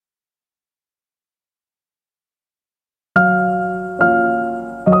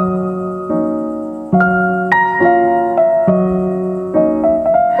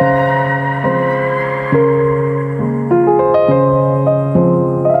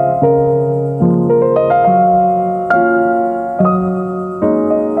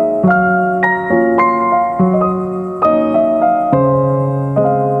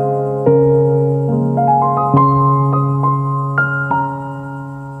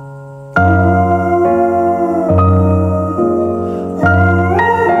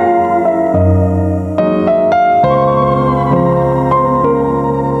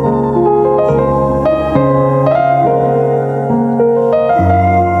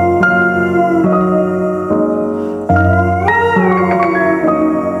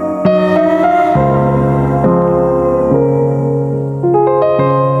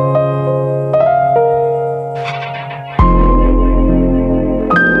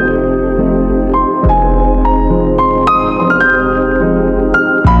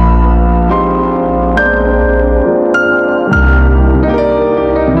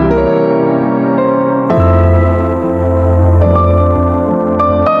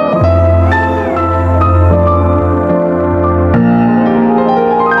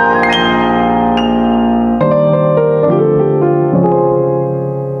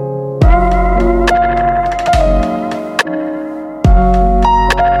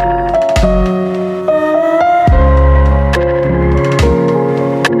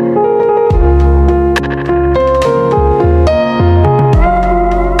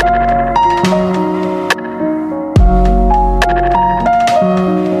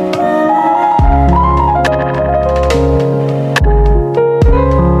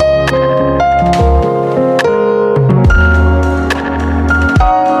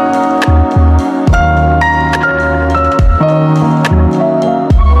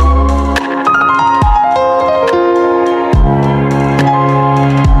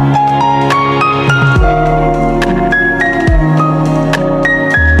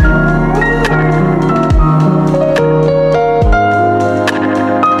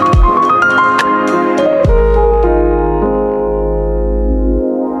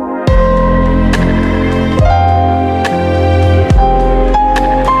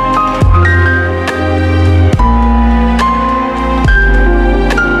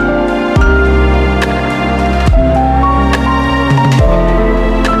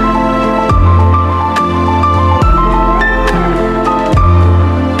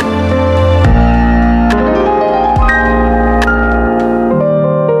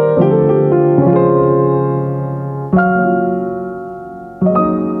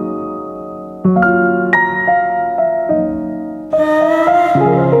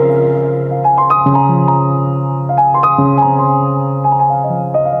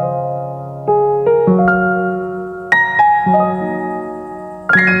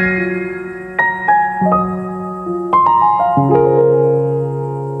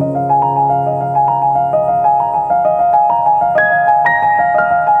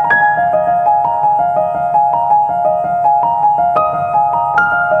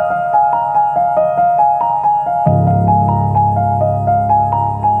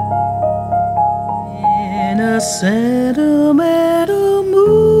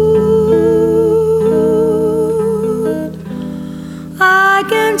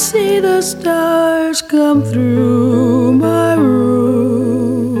see the stars come through my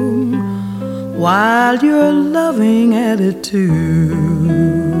room, while your loving attitude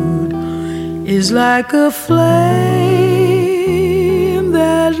is like a flame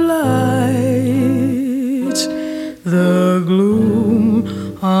that lights the gloom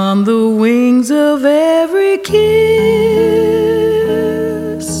on the wings of every kiss.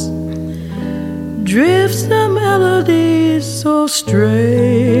 Drifts the melody so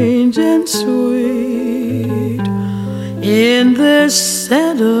strange and sweet in this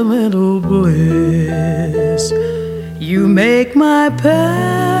sentimental bliss. You make my paradise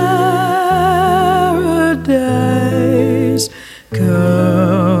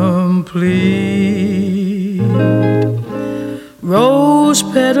complete. Rose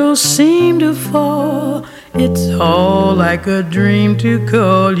petals seem to fall. It's all like a dream to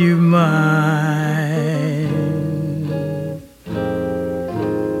call you mine.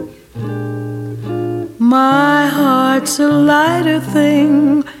 My heart's a lighter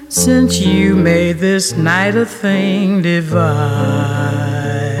thing since you made this night a thing divine.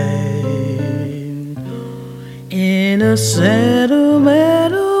 In a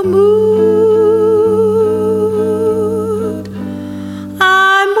sentimental mood,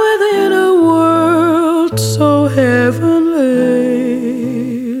 I'm within a world so heavenly,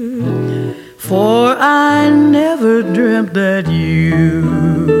 for I never dreamt that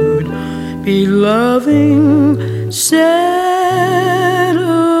you'd be loving sentimental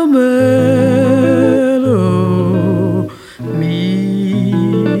me.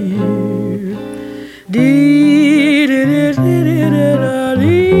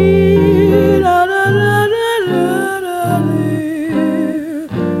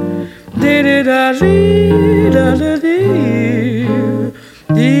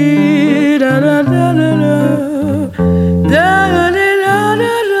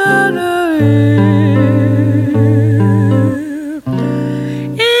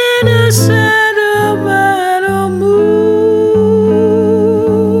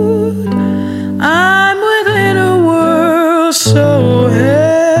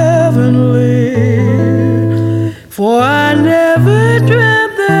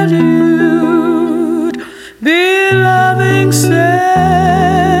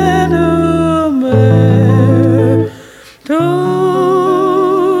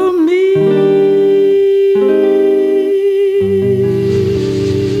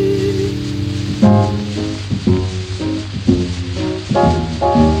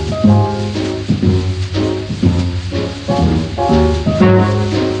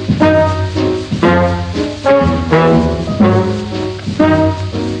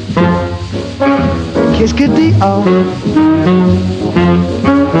 Qu'est-ce que dit oh?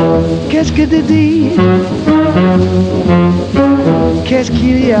 Qu'est-ce que tu dis? Qu'est-ce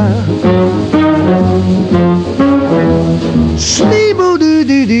qu'il y a?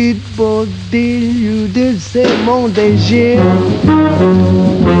 Slibou-du-du-du, body, c'est mon désir.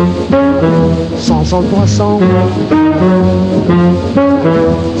 Sans poisson,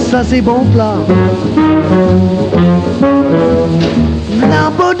 ça c'est bon plat. La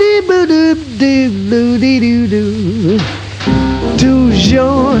body,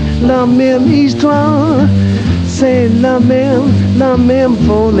 toujours la même histoire, c'est la même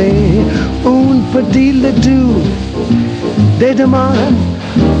folie. Une petite laitue, des tomates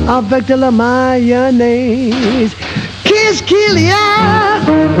avec de la mayonnaise. Qu'est-ce qu'il y a?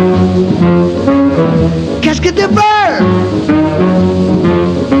 Qu'est-ce que tu veux?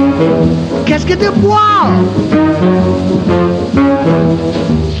 Qu'est-ce que tu bois?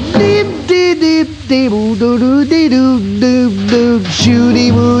 Dip dip dip dip doo doo doo doo doo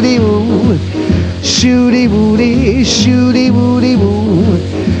shooty woody woo shooty woody shooty woody woo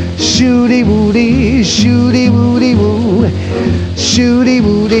shooty woody shooty woody woo shooty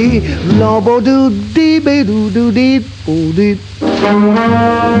woody lobo doo dee doo doo dee doo dee.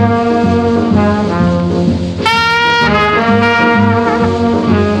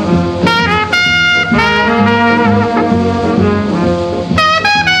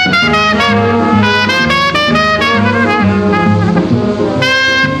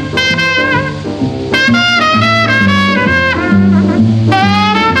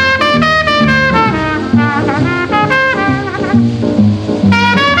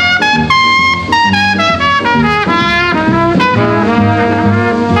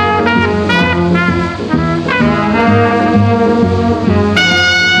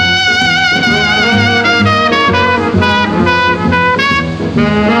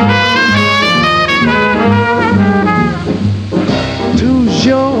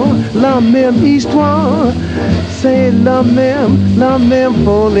 chanson, la même histoire. C'est la même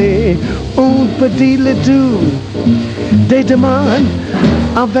folie. Un petit laitue, des tomates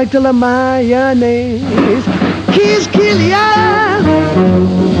avec de la mayonnaise. Qu'est-ce qu'il y a?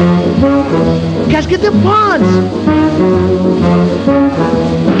 Qu'est-ce que tu penses?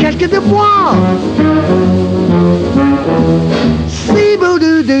 Qu'est-ce que tu bois? Si bou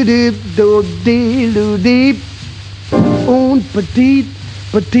du du du du du du. Un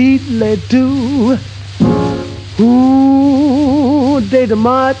petite laitue. Ouh, des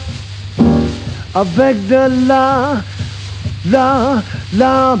tomates avec de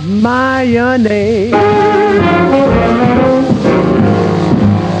la mayonnaise.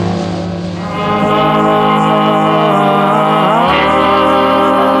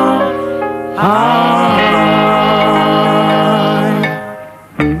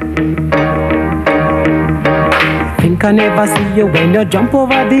 Think I never see you when you jump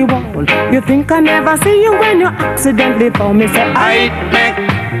over the wall. You think I never see you when you accidentally fall. Me say I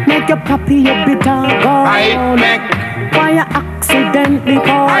make your puppy your bitter gall. I make why you accidentally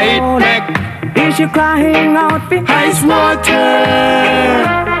fall. I make is she crying out for ice water?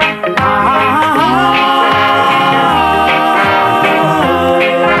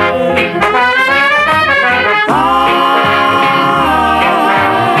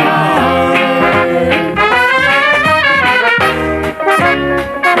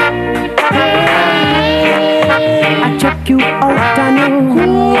 You out and you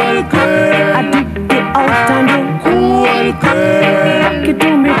cool girl. I dig you out and you cool girl. Rock it to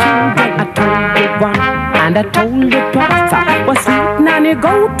me children. I told you one and I told you twice. Was sweet nanny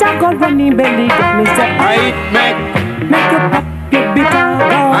goat I go running belly. Get me say I make you pop your bitter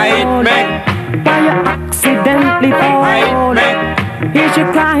gall. I make why you accidentally fall. I make hear she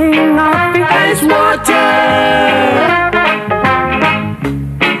crying out for ice water.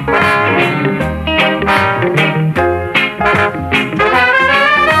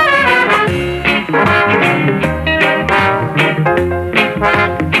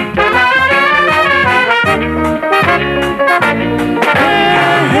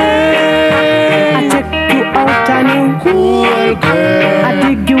 I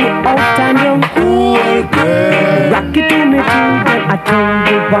dig you out and you cool girl. Rock it to me children. I told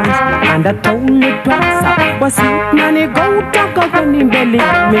you once and I told you twice. Was sweet nanny go talk up on him belly.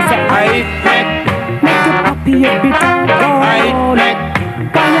 Me say I make you puppy a bitter gall. I make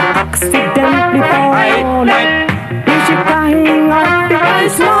why you accidentally fall. I make is she crying out the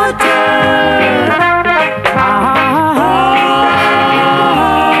ice water?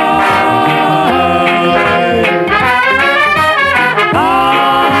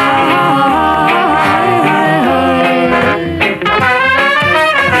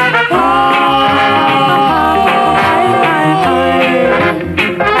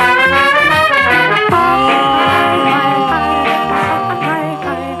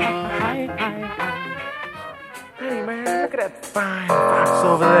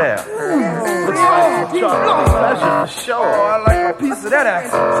 Show. Oh, I like a piece of that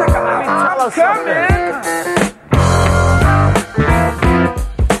action. Check out, tell us something.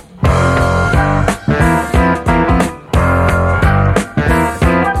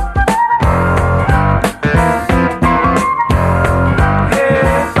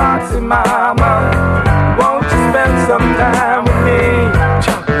 Hey, Foxy Mama, won't you spend some time with me?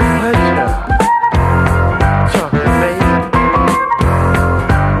 Chocolate pleasure, chocolate baby.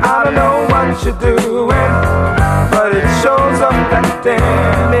 I don't know what you're doing, but it shows up that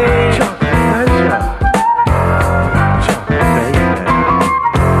damn me. Chocolate pleasure, chocolate baby.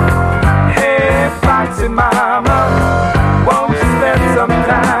 Hey, Foxy Mama, won't you spend some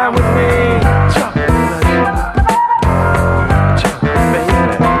time with me? Chocolate pleasure, chocolate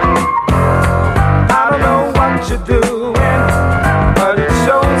baby. I don't know what you're doing, but it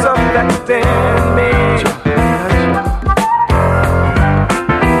shows up that damn me.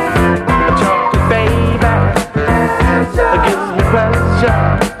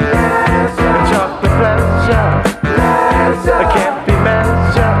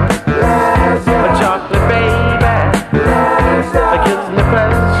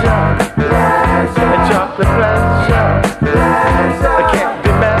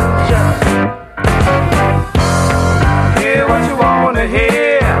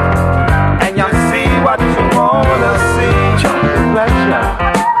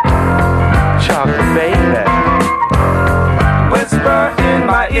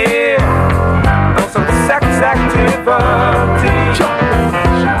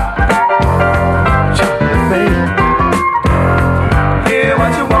 Hear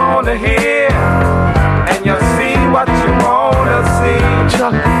what you wanna hear, and you'll see what you wanna see.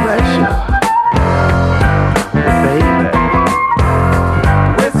 chocolate pleasure, baby.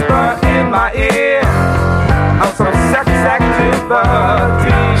 Whisper in my ear, I'm some sex activity.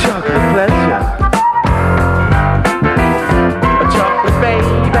 Chocolate pleasure, a chocolate baby.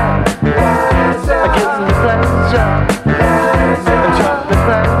 Gives me pleasure, a chocolate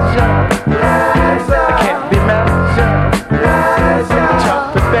pleasure. I can't be measured.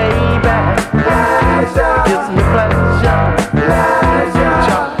 Chocolate baby, gives me pleasure.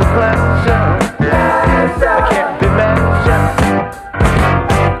 Chocolate pleasure, I can't be measured.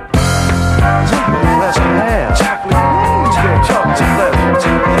 Chocolate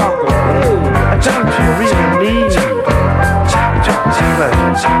pleasure, don't you really need chocolate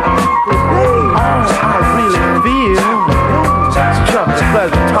pleasure? I really feel chocolate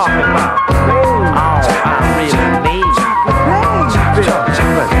pleasure talking about. I really need chocolate pleasure.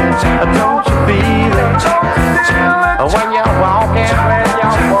 Don't you feel it when you're walking, when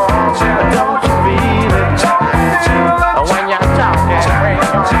you're walking? Don't you feel it when you're talking,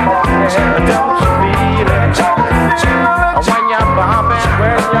 when you're walking? Don't you feel it when you're bumping,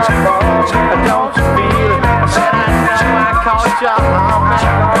 when you're bumping? Don't you feel it? I said I know I caught you humping.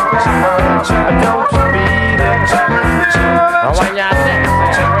 Don't you feel it when you're dancing,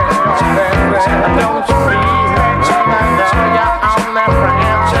 don't you feel it? I know you're on that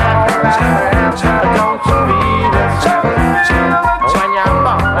branch, don't you feel it when you're bumping,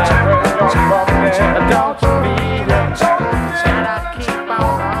 don't you feel it? And I keep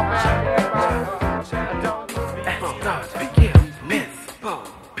on bumping, don't you feel it? Ask God forgive, miss,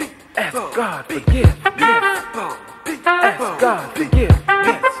 ask God forgive, miss, ask God forgive,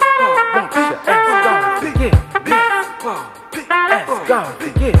 miss, won't you ask God forgive, miss, ask God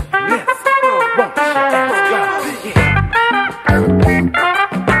forgive, miss, won't you ask God forgive?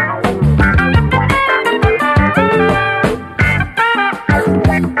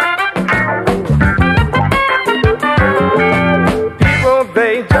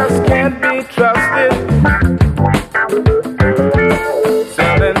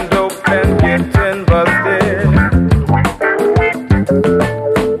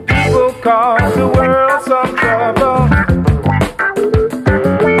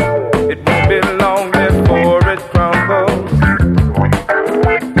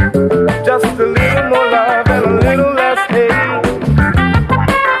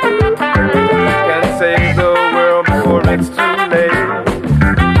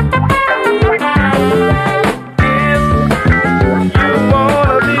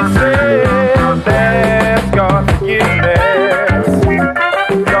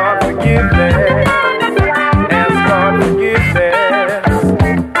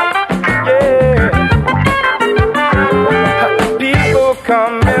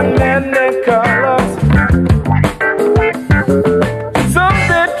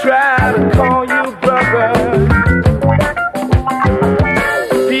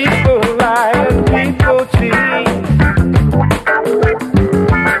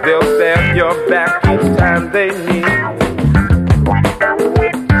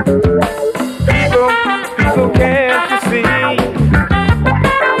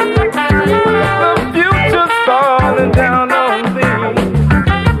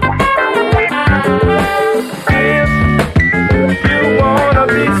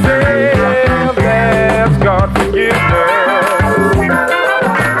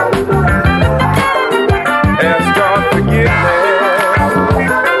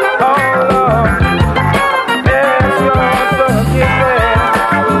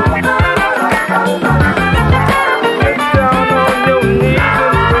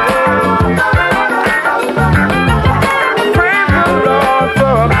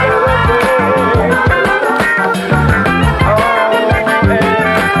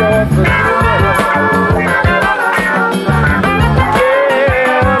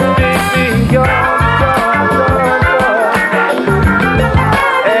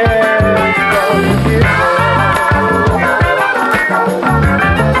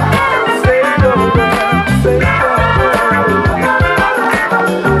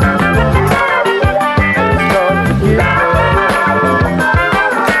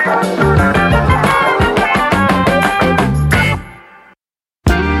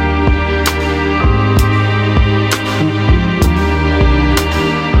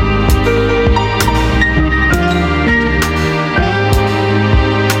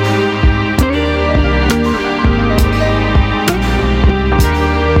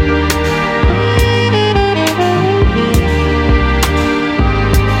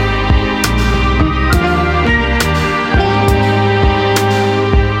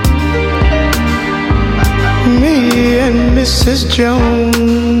 Mrs. Jones.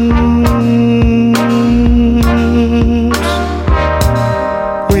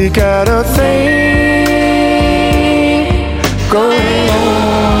 We got a thing going on.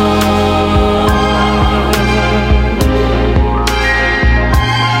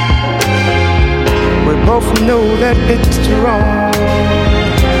 We both know that it's wrong,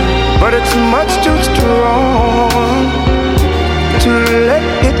 but it's much too strong to let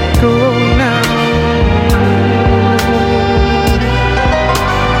it go now.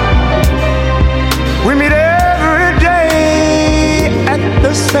 We meet every day at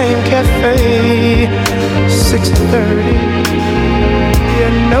the same cafe, 6:30,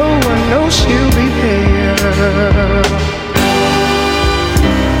 and no one knows she'll be there.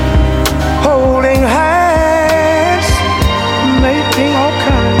 Holding hands, making all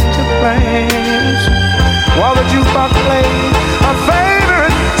kinds of plans, while the jukebox plays our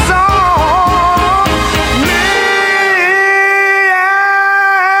favorite song. Me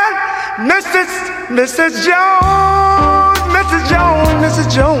and Mrs. Jones, Mrs. Jones, Mrs.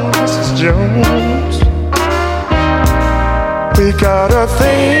 Jones, Mrs. Jones. We got a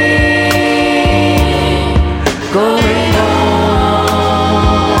thing going on.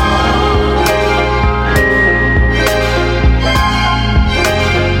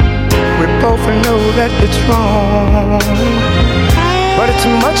 We both know that it's wrong, but it's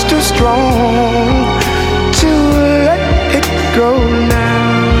much too strong to let it go now.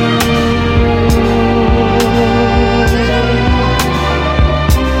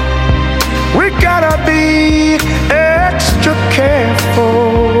 We gotta be extra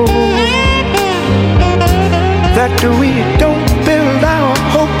careful that we don't build our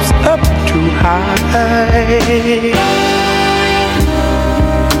hopes up too high,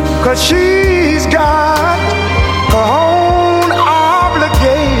 'cause she's got her own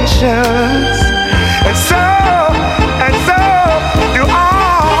obligations, and so do I.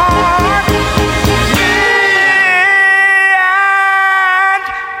 Me and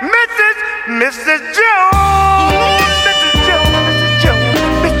Mrs. Jones, Mrs. Jones, Mrs. Jones,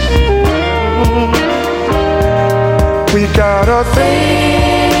 Mrs. Jones. We got a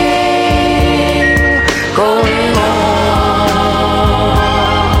thing going on.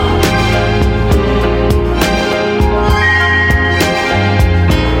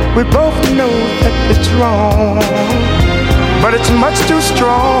 We both know that it's wrong, but it's much too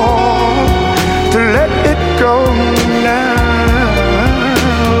strong to let it go now.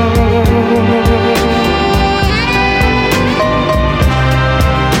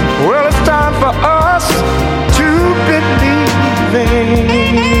 Well, it's time for us to believe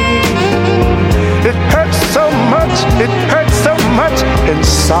in. It hurts so much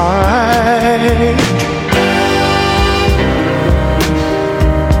inside.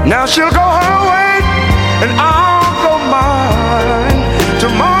 Now she'll go her way and I'll go mine.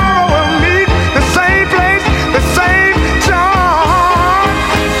 Tomorrow we'll meet the same place, the same time.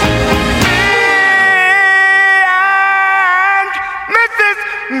 And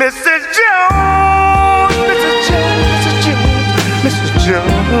Mrs. Jones, Mrs. Jones, Mrs. Jones, Mrs.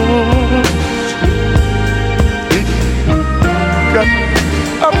 Jones. We got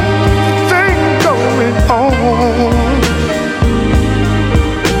a thing going on.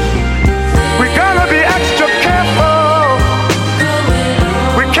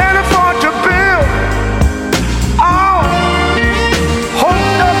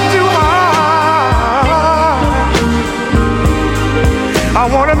 I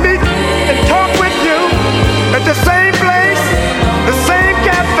wanna meet and talk with you at the same place, the same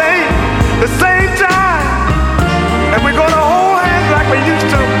cafe, the same time. And we're gonna hold hands like we used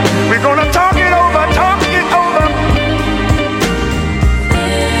to. We're gonna talk it over, talk it over.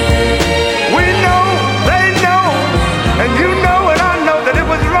 We know, they know, and you know and I know that it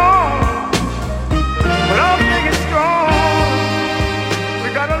was wrong. But our thing is strong. We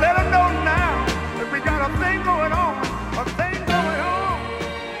gotta let them know now that we got a thing going on, a thing going on.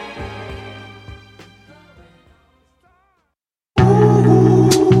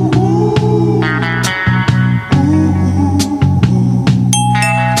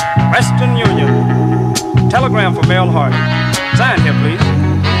 Western Union. Telegram for Mel Hardy. Sign here, please.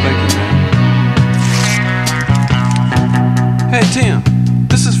 Thank you. Hey, Tim.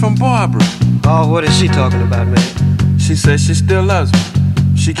 This is from Barbara. Oh, what is she talking about, man? She says she still loves me.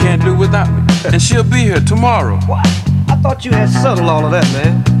 She can't do without me. And she'll be here tomorrow. What? I thought you had settled all of that,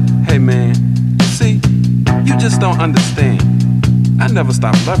 man. Hey, man. See, you just don't understand. I never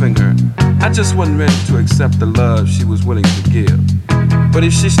stopped loving her. I just wasn't ready to accept the love she was willing to give. But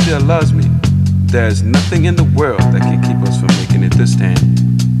if she still loves me, there's nothing in the world that can keep us from making it this time.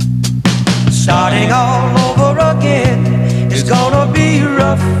 Starting all over again, It's gonna be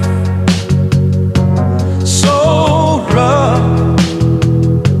rough, so rough,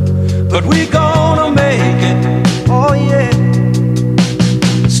 but we gonna make it, oh yeah.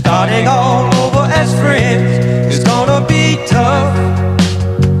 Starting all over as friends, it's gonna be tough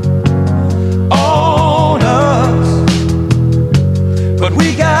on us, but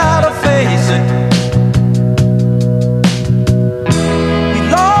we gotta face it. We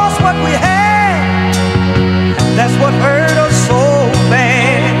lost what we had, that's what hurt us so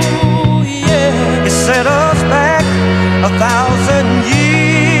bad. Oh, yeah. It set us back 1,000 years,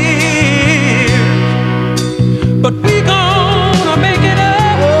 but we gonna make it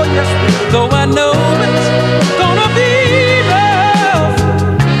up. Oh, yes, though I know it's gonna be rough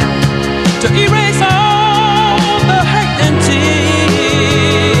to erase all the hate and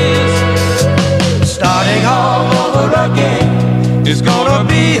tears. Starting all over again is gonna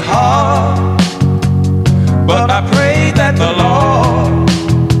be hard, but I pray that the Lord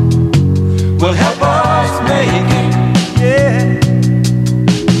will help us make it, yeah.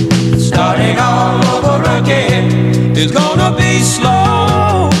 Starting all over again is gonna be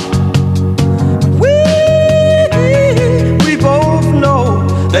slow. We both know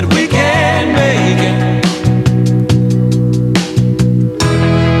that we can make it.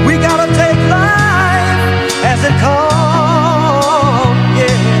 We gotta take life as it comes,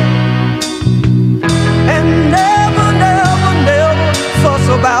 yeah. And never, never, never fuss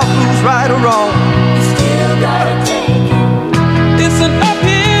about who's right or wrong. You still gotta take it. It's an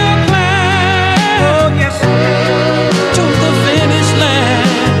uphill climb, oh yes, to the finish line.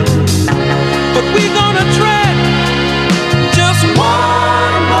 But we gonna try just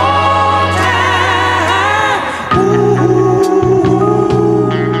one more time.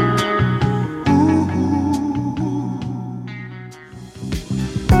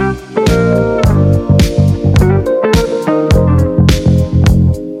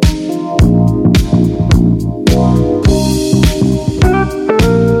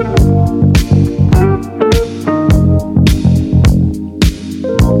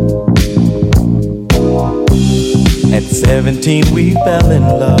 At 17 we fell in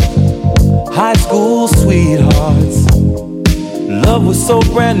love, high school sweethearts. Love was so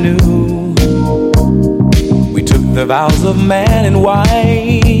brand new. We took the vows of man and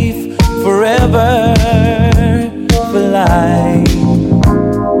wife, forever, for life.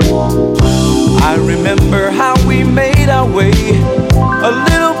 I remember how we made our way, a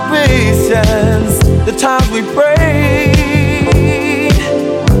little patience, the times we prayed.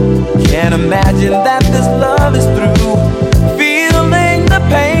 Can't imagine that this love is through. Feeling the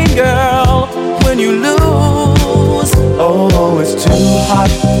pain, girl, when you lose. Oh, it's too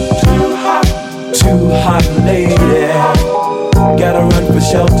hot, too hot, too hot, lady. Gotta run for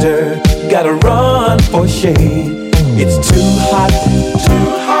shelter, gotta run for shade. It's too hot, too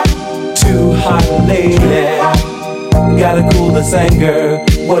hot, too hot, lady. Gotta cool this anger,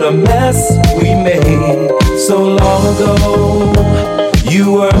 what a mess we made so long ago.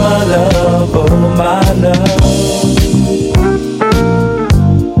 You were my love, oh my love.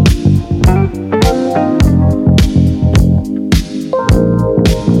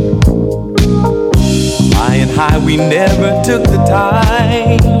 Flying high, we never took the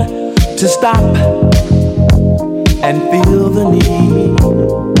time to stop and feel the need.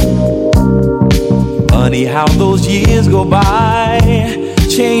 Funny how those years go by,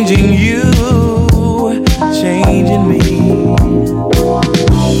 changing you, changing me.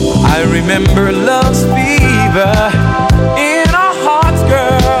 I remember love's fever in our hearts,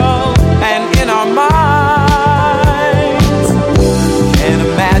 girl, and in our minds. Can't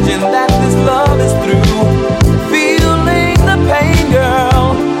imagine that this love is through. Feeling the pain,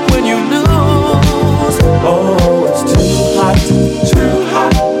 girl, when you lose. Oh, it's too hot, too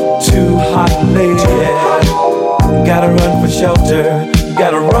hot, too hot, lady. Gotta run for shelter,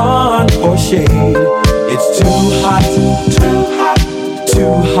 gotta run for shade. It's too hot, too hot,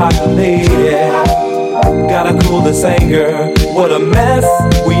 too hot, lady. Gotta cool this anger, what a mess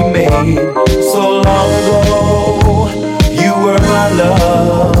we made so long ago. You were my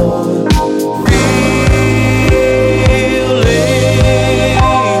love.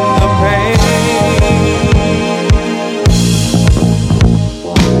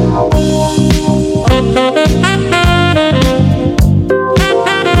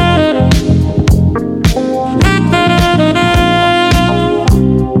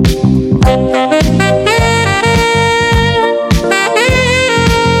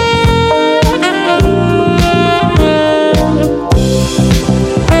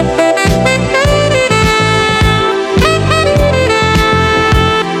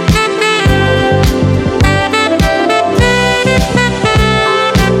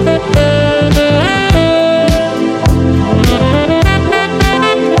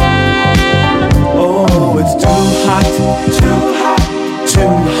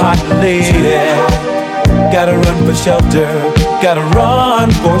 shelter, gotta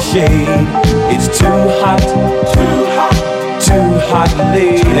run for shade. It's too hot,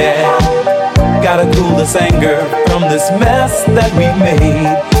 lady. Gotta cool this anger from this mess that we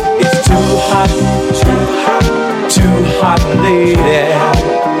made. It's too hot, lady.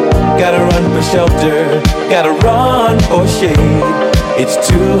 Gotta run for shelter, gotta run for shade. It's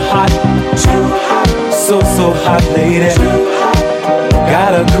too hot, so hot, lady.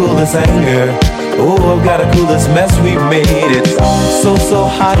 Gotta cool this anger. Oh, I've gotta cool this mess we made. It's so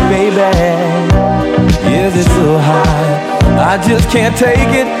hot, baby. Yes, it's so hot. I just can't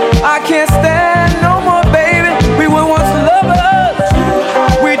take it. I can't stand no more, baby. We were once lovers.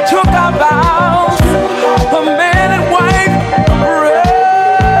 We took our vows, a man and wife forever.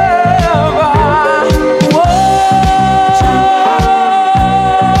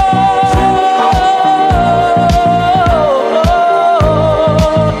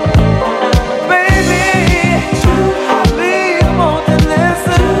 Baby, please won't you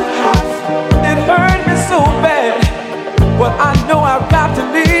listen? It hurt me so bad. Well, I know I've got to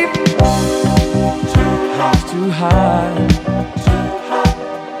leave. It's too hot.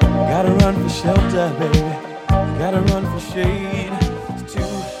 Gotta run for shelter, baby. Gotta run for shade. It's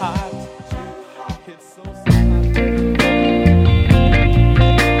too hot. It's so hot.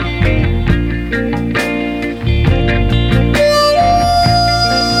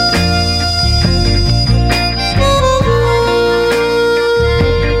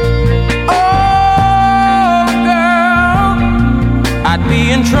 I'd be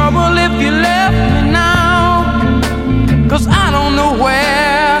in trouble if you left me now, 'cause I don't know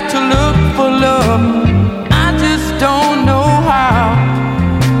where to look for love. I just don't know how.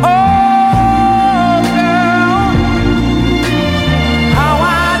 Oh,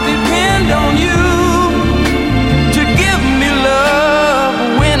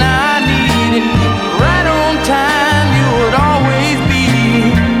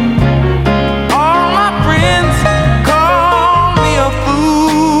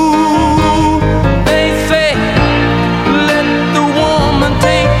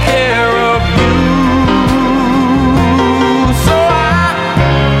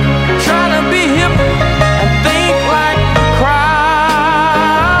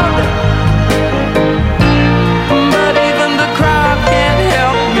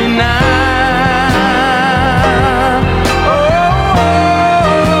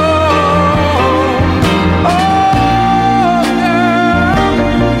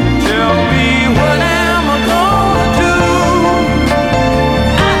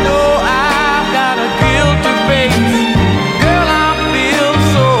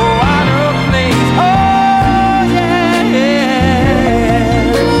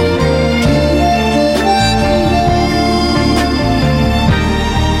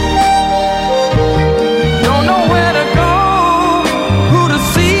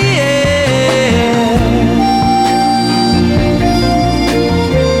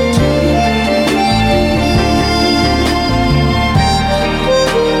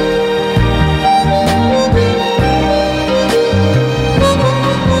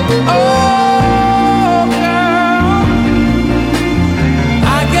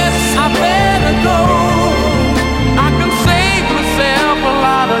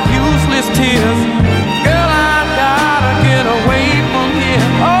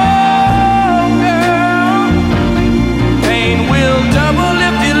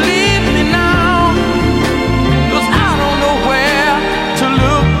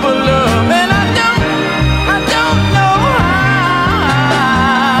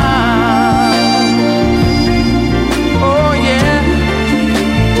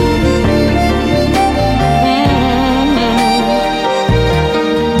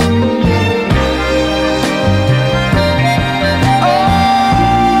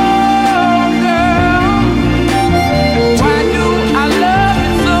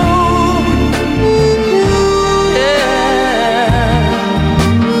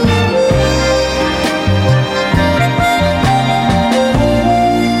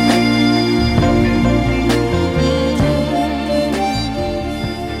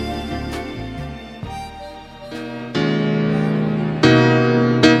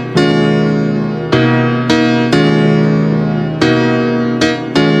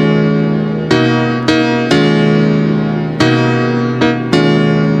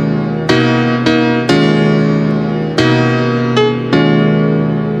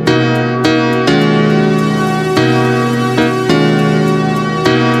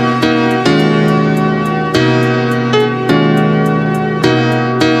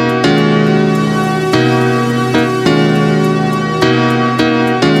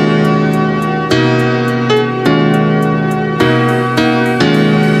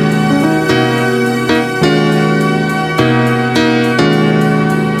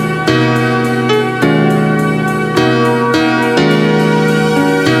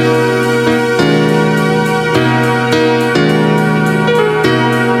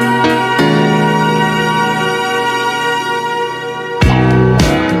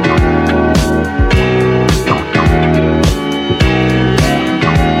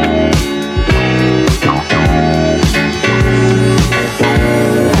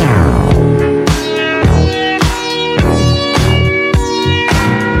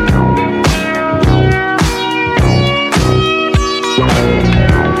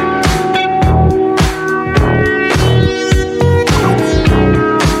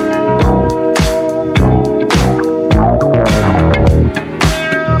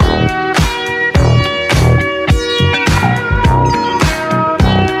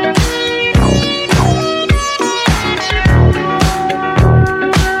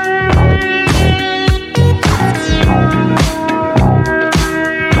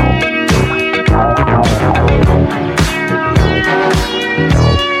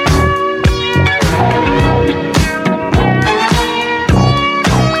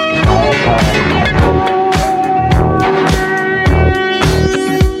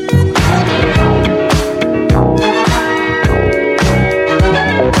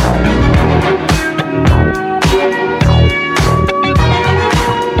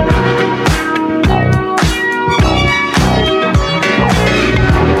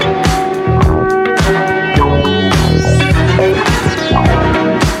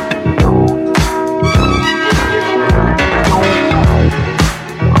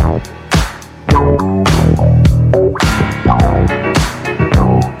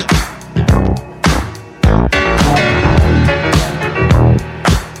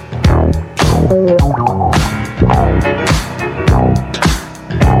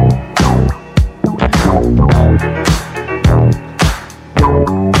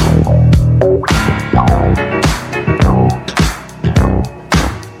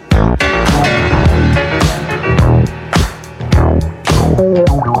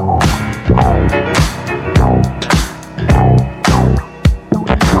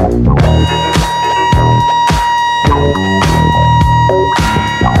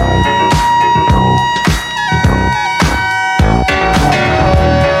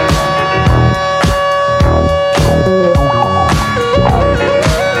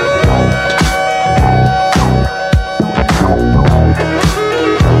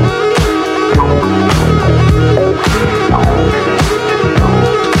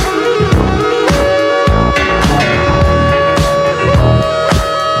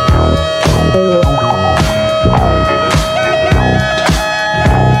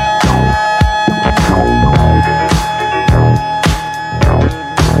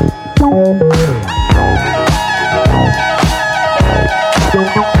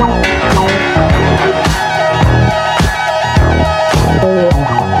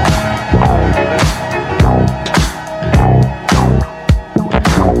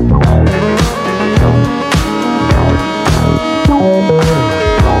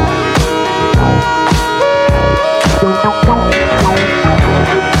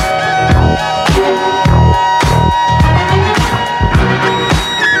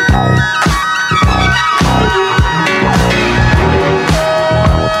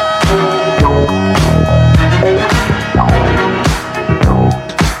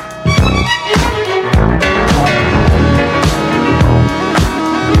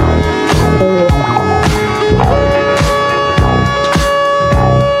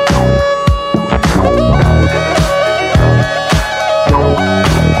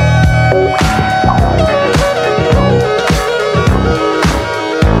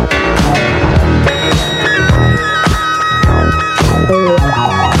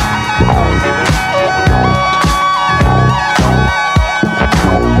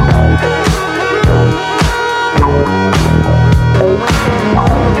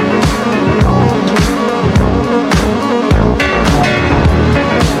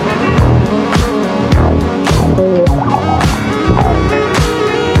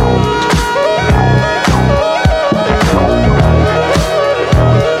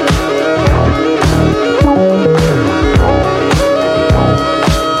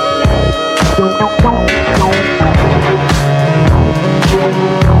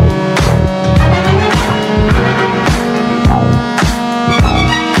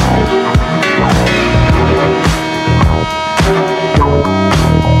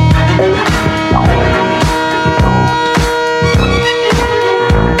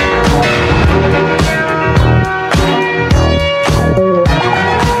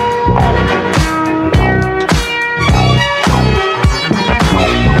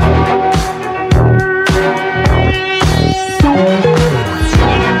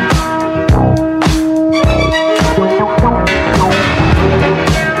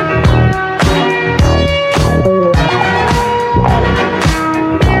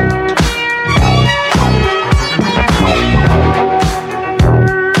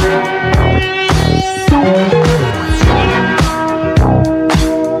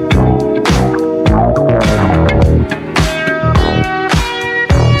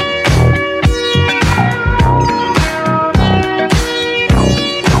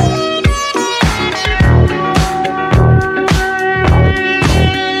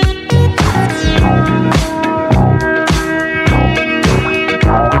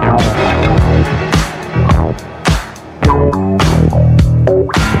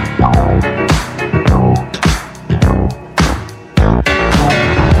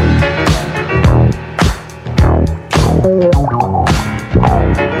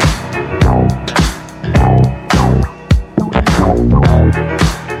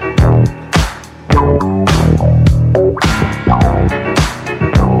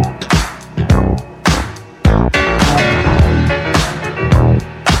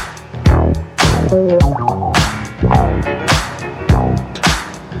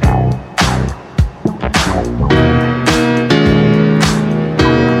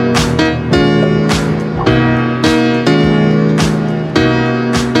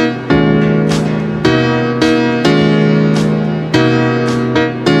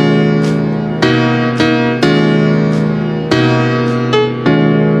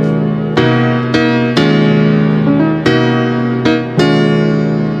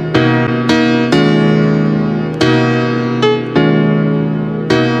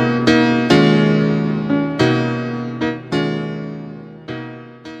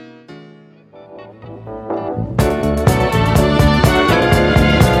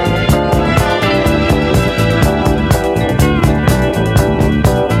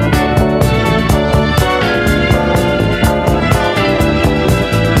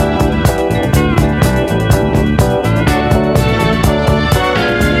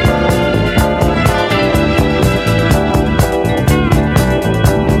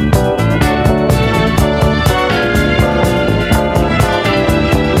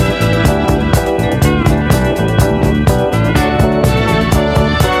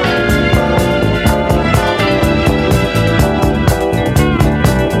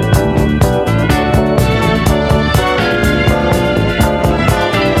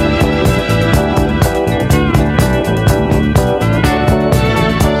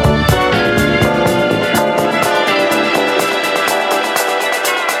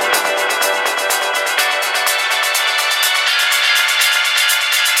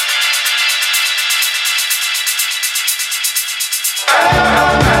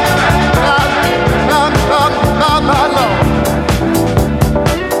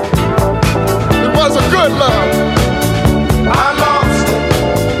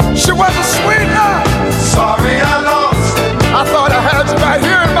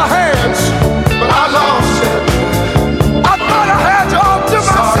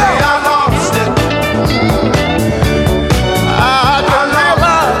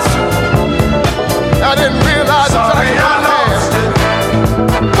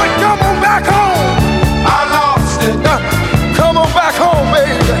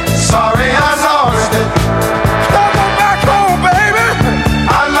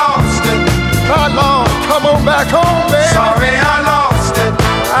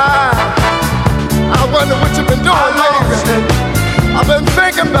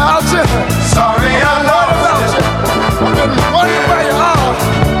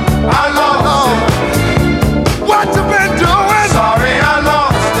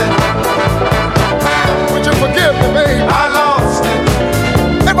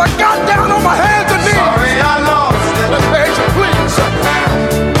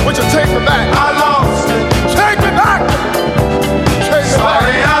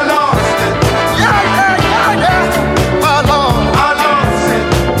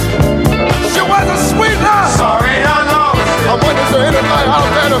 anybody out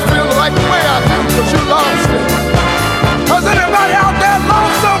there that feels like the way I do, because you lost it? Has anybody out there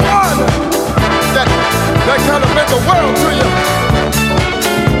lost someone that kind of meant the world to you?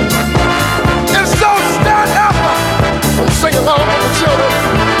 If so, stand up. Sing along with the children.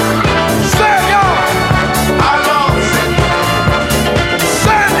 Stand y'all. I lost it.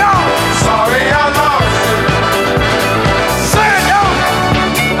 Stand y'all. Sorry, I lost it. Stand y'all.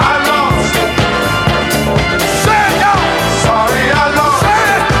 I lost it. Stand y'all. Sorry, I lost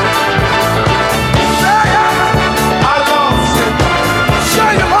it. Stand y'all. I lost it.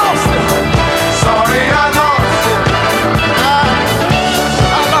 Say you lost it. Sorry, I lost it.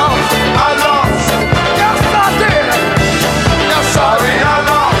 I lost it. I lost it. Yes, I did. Yes, sorry, I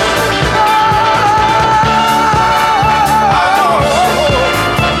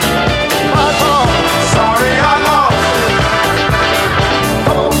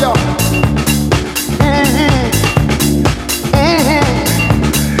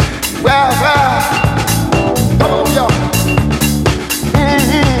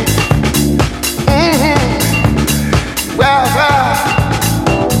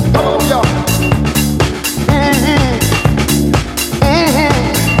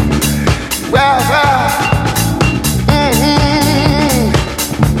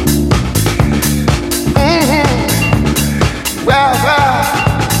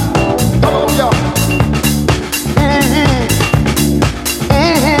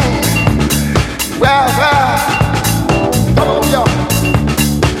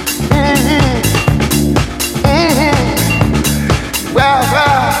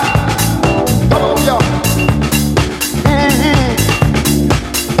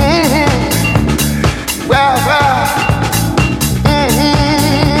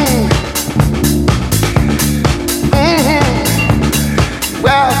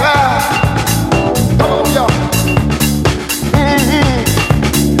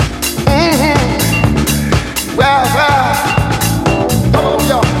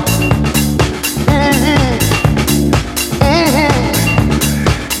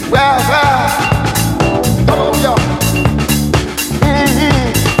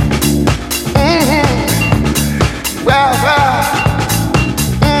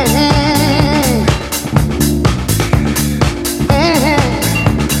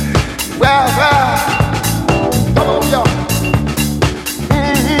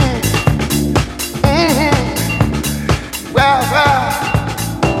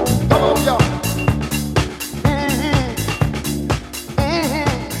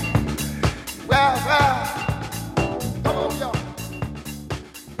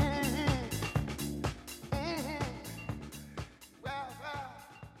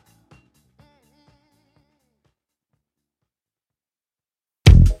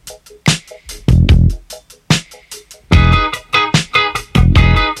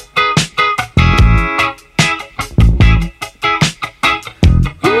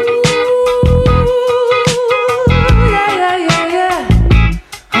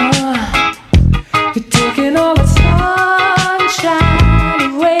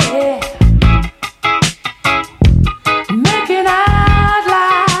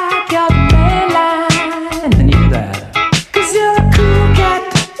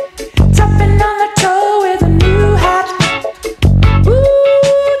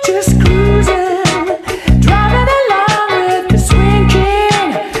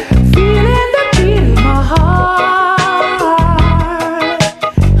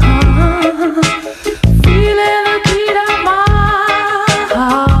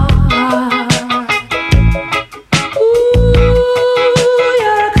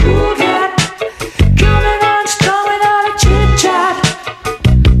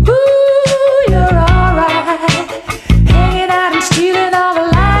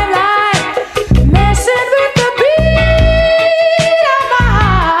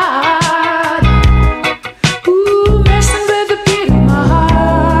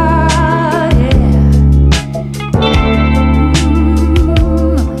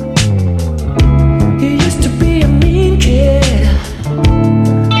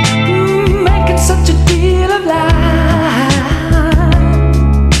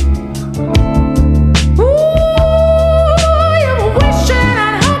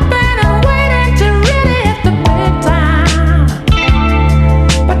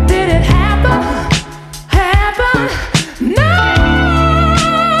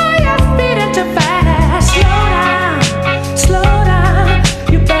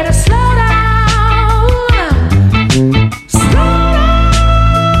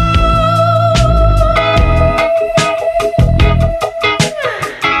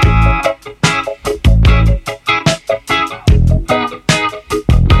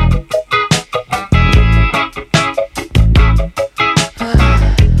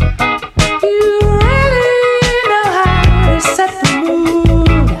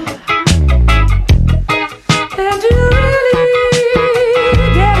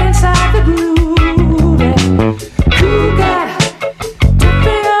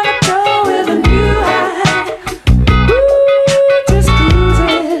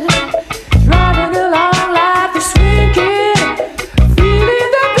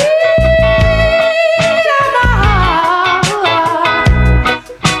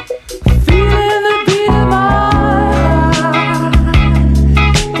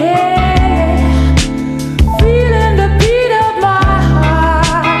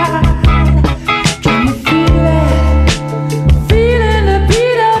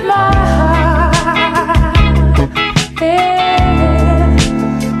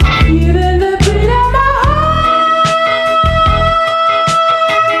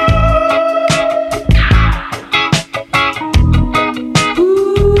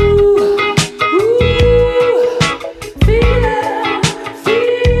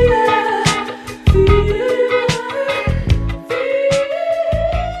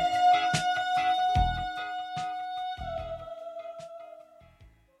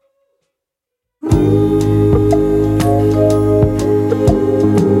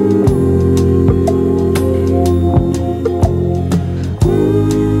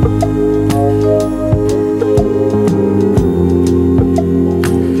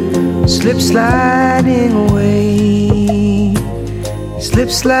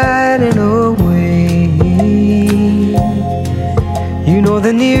sliding away. You know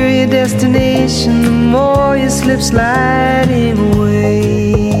the nearer your destination, the more you slip sliding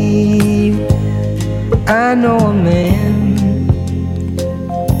away. I know a man,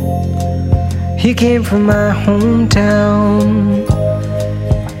 he came from my hometown.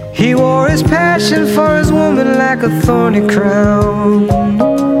 He wore his passion for his woman like a thorny crown.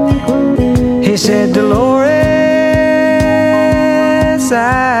 He said, Dolores,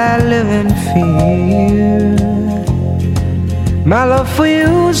 I live in fear. My love for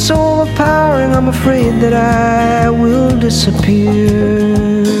you is so overpowering, I'm afraid that I will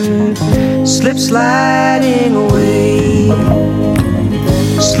disappear. Slip sliding away,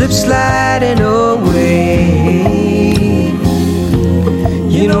 slip sliding away.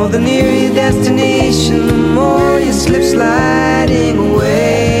 You know the nearer your destination, the more you slip sliding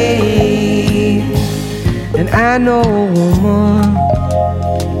away. And I know a woman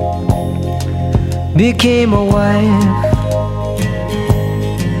became a wife.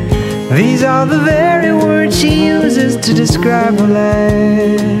 These are the very words she uses to describe her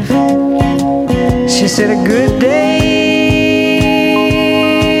life. She said a good day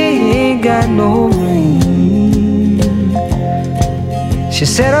ain't got no rain. She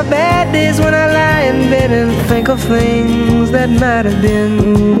said her bad days when I lie in bed and think of things that might have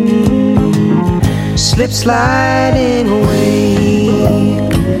been. Slip sliding away,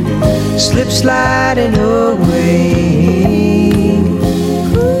 slip sliding away.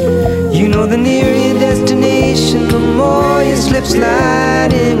 You know the nearer your destination, the more you slip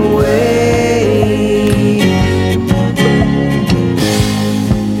sliding away.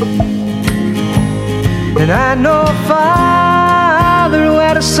 And I know a father who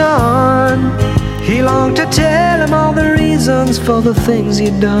had a son. He longed to tell him all the reasons for the things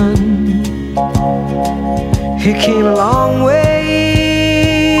he'd done. He came a long way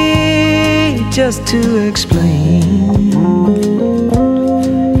just to explain.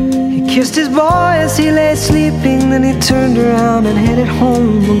 Kissed his boy as he lay sleeping, then he turned around and headed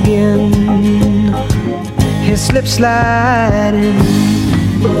home again. He slip sliding,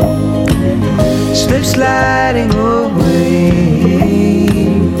 slip sliding away.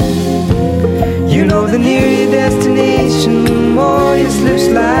 You know the nearer your destination, the more you slip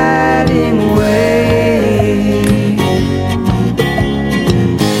sliding away.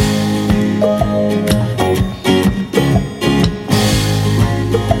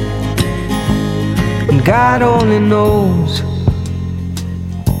 God only knows,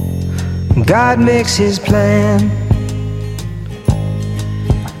 God makes his plan.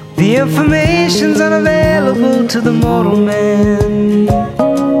 The information's unavailable to the mortal man.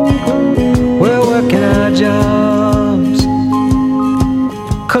 We're working our jobs,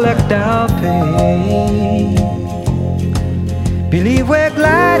 collect our pay. Believe we're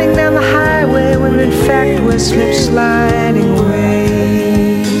gliding down the highway when in fact we're slip sliding away.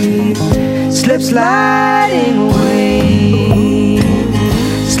 Slip sliding away,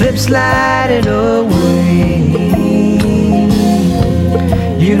 slip sliding away.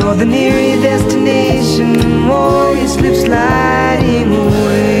 You know the nearer your destination, the more you slip sliding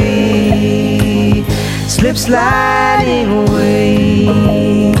away. Slip sliding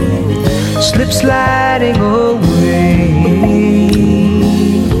away, slip sliding away.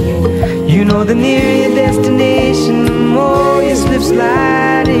 You know the nearer your destination, the more you slip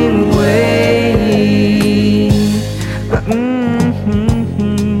sliding away.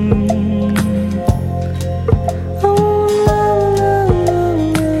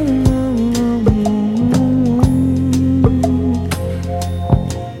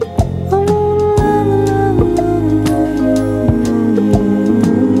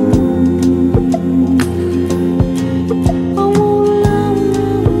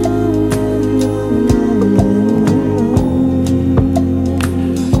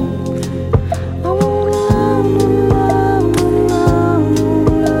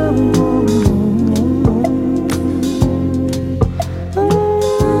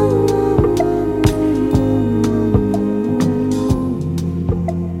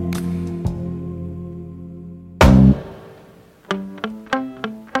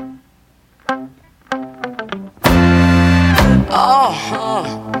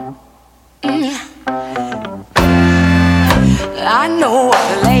 I know a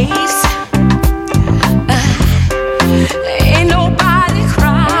place. Ain't nobody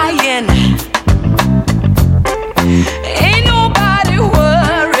crying. Ain't nobody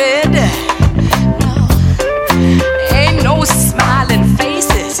worried. No. Ain't no smiling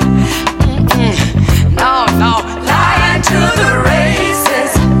faces. No, no. Lying to the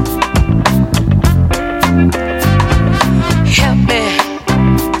races. Help me.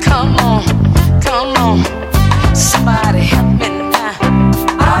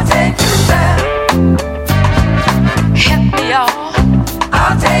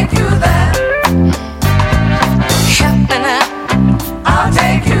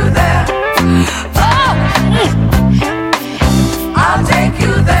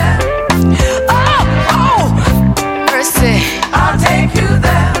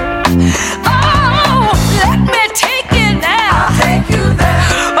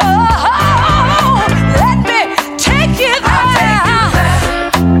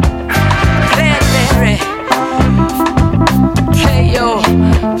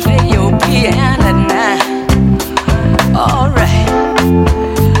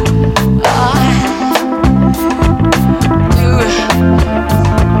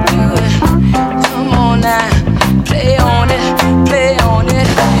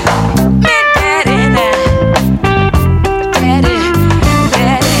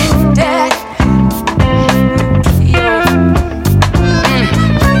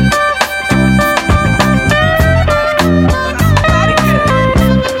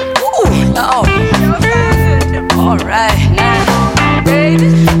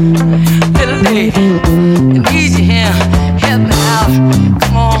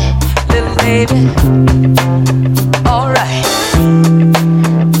 Come on, little lady. All right.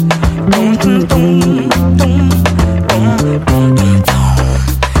 Dum, dum, dum, dum, dum, dum, dum,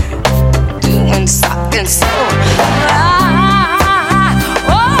 dum. Doing something so.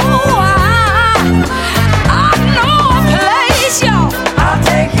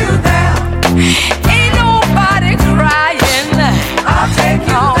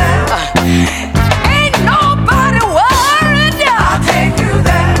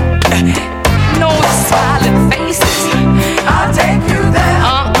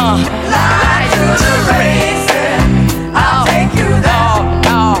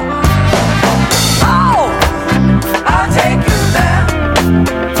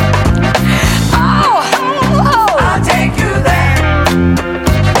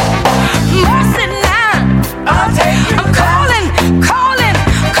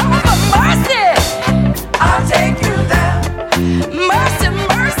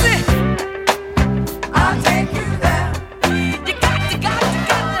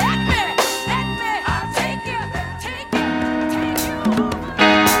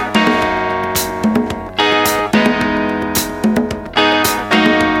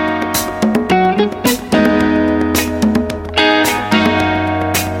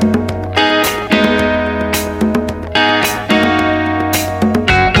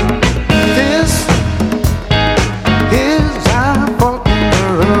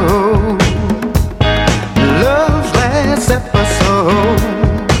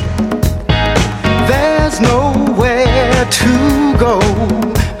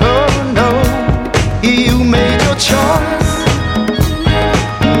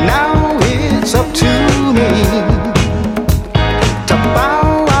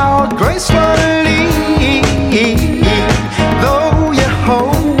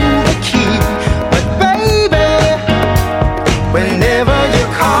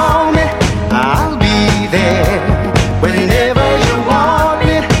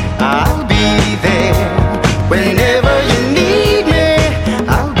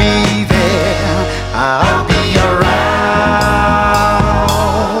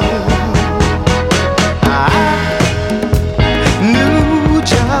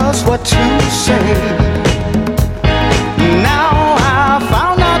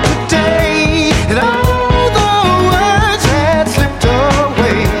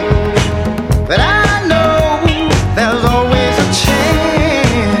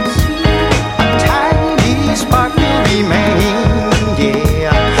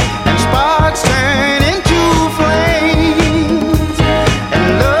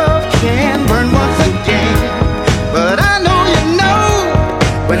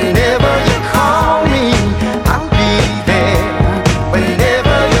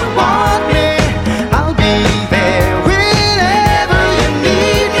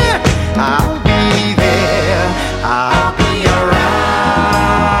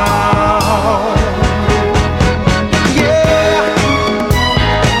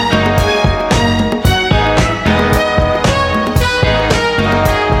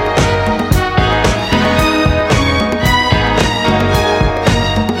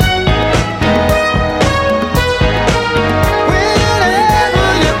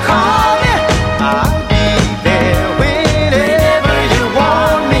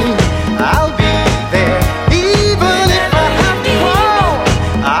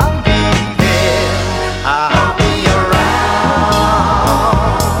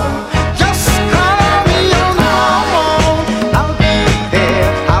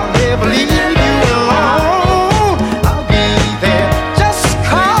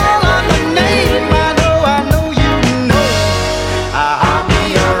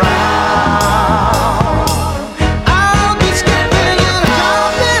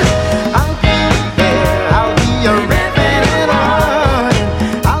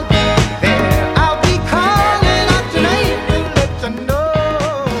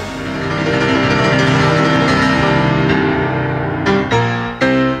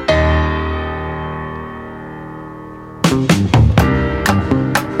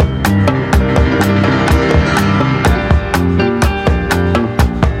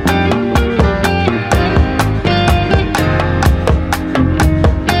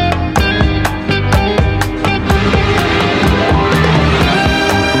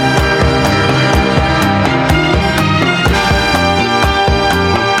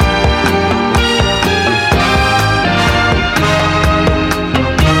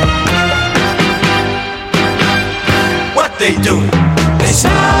 they doing? They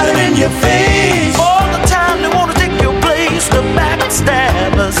smiling in your face. All the time they wanna take your place. The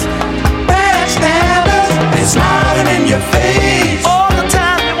backstabbers. Backstabbers. They smiling in your face.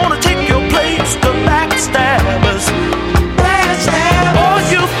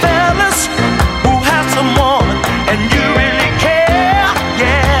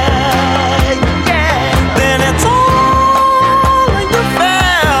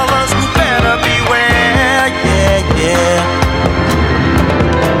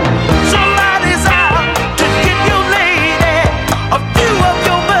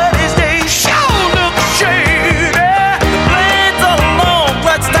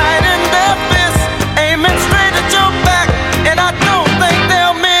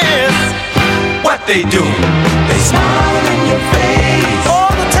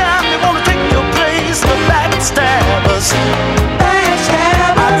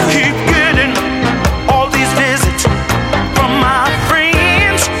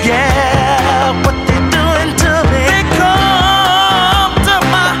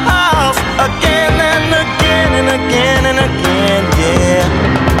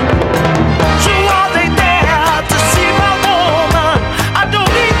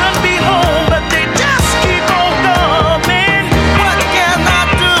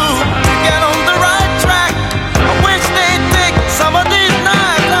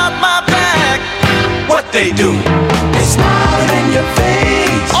 they do? They smiling in your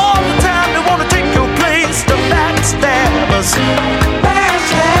face. All the time they wanna take your place. The backstabbers.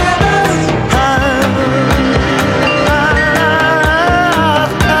 Backstabbers.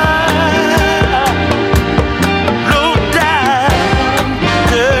 Low down,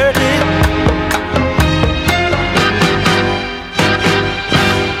 dirty.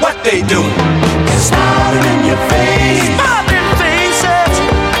 What they do? They're smiling in your face. Smiling faces.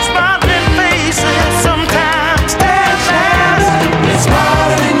 Smiling faces. Sometimes they're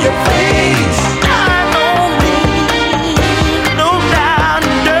smiling in your face. I know me. Low down,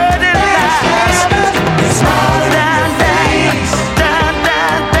 dirty lies. They're smiling in your face. Down,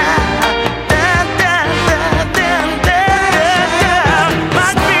 down, down, down, down, down, down, down, down.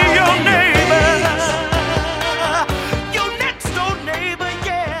 Might be your neighbor, your next door neighbor,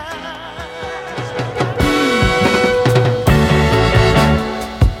 yeah.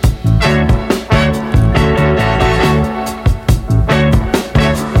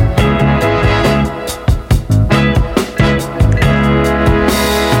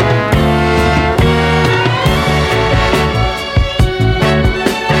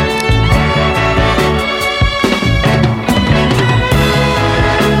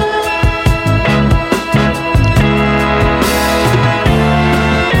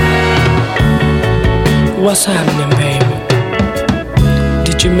 What's happening, baby?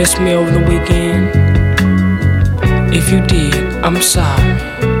 Did you miss me over the weekend? If you did, I'm sorry.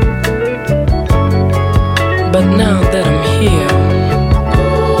 But now that I'm here,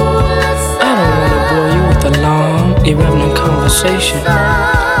 I don't want to bore you with a long, irrelevant conversation.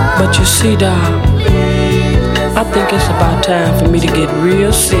 But you see, doll, I think it's about time for me to get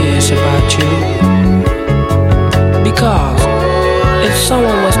real serious about you. Because if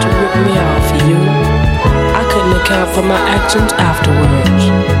someone was to rip me off for you, I couldn't account for my actions afterwards.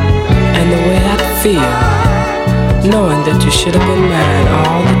 And the way I'd feel, knowing that you should have been mine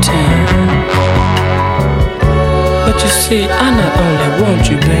all the time. But you see, I not only want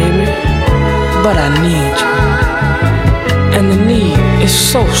you, baby, but I need you. And the need is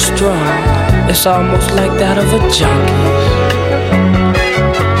so strong, it's almost like that of a junkie.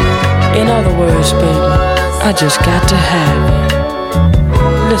 In other words, baby, I just got to have you.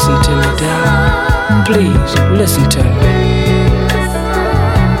 Listen to me, darling. Please, listen to me.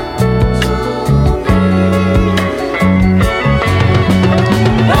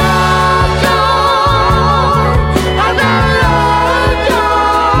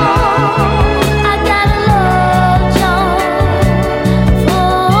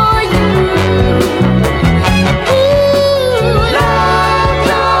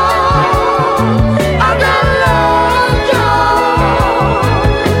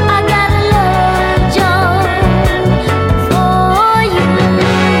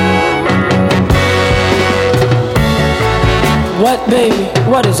 What, baby?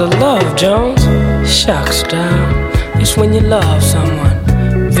 What is a love, Jones? Shucks, darling. It's when you love someone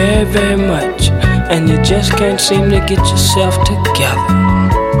very, very much and you just can't seem to get yourself together.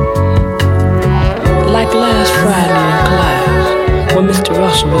 Like last Friday in class, when Mr.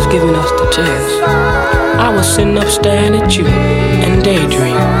 Russell was giving us the test, I was sitting up staring at you and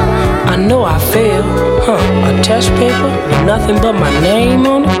daydreaming. I know I failed, a test paper with nothing but my name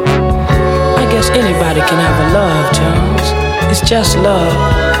on it. I guess anybody can have a love, Jones. It's just love,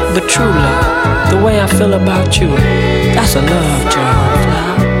 but true love. The way I feel about you, that's a love,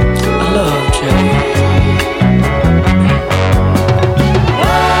 Jones. A love, Jones.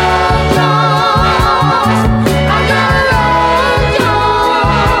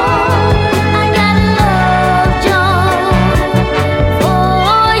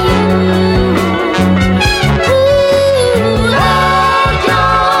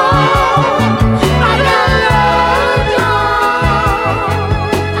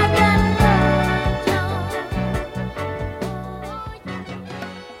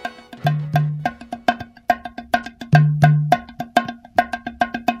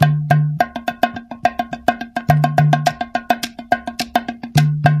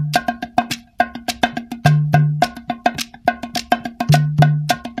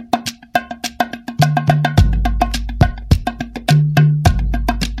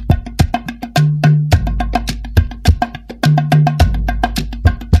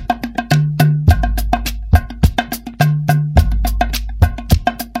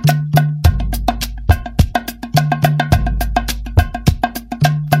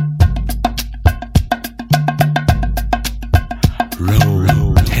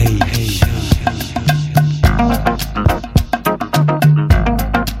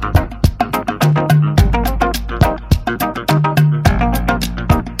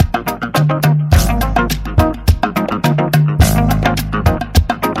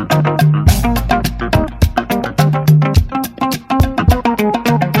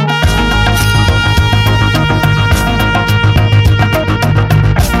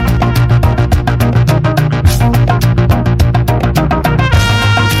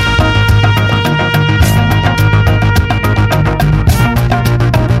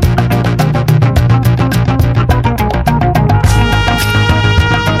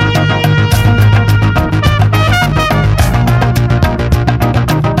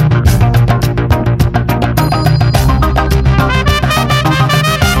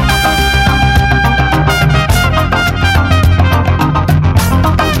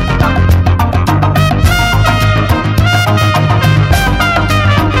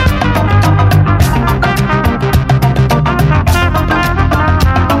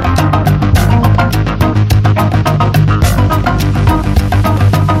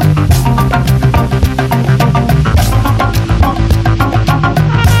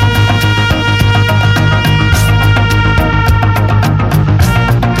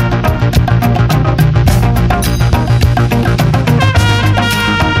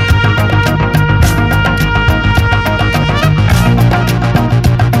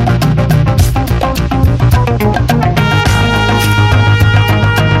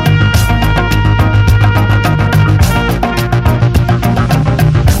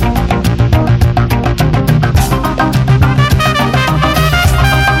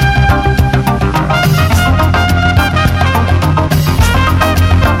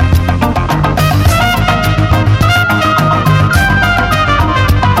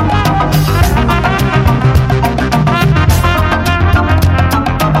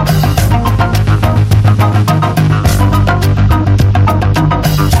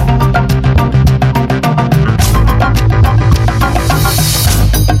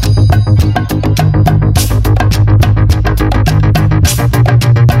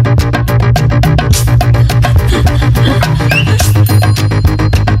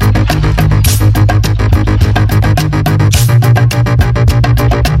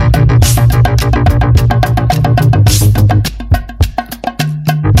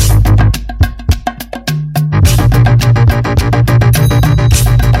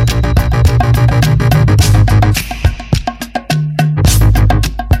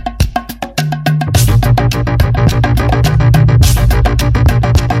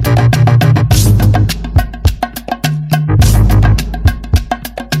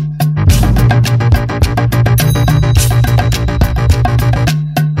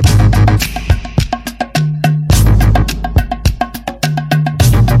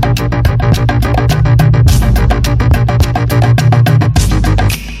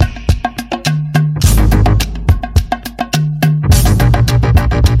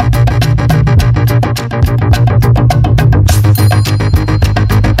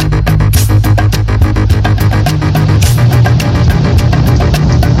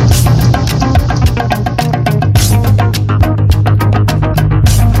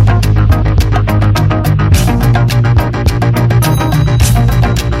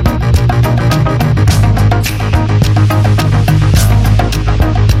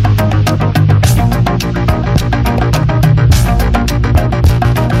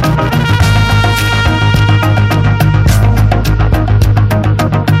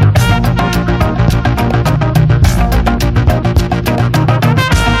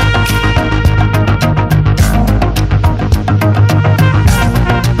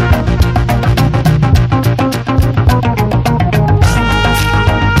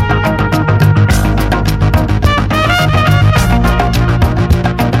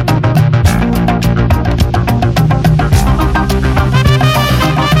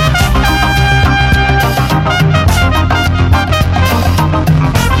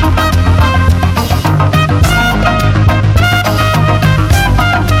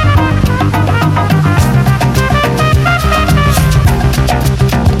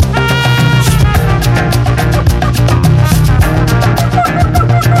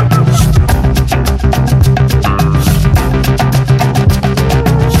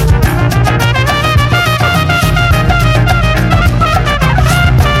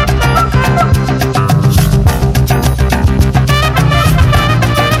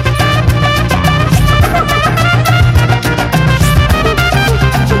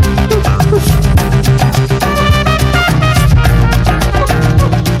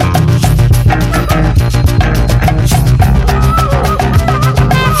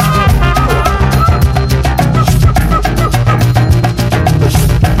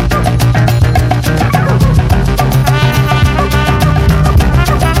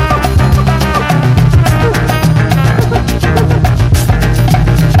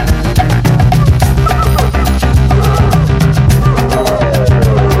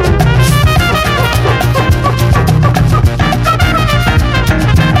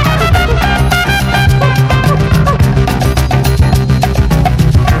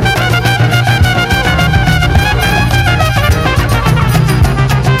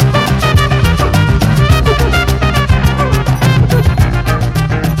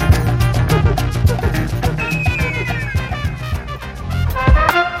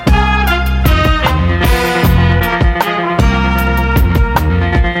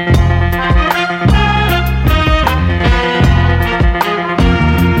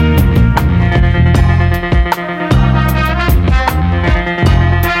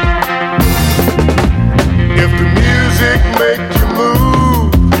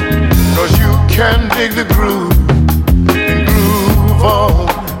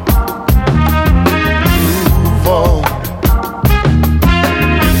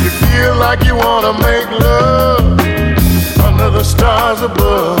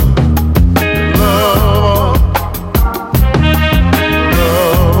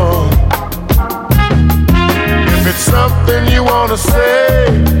 something you wanna say,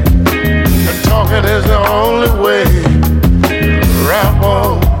 and talking is the only way. Rap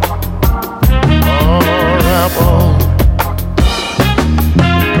on, oh, rap on.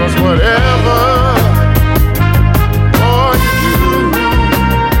 'Cause whatever all you do,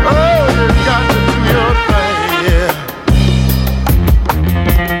 oh, you got to do your thing, yeah.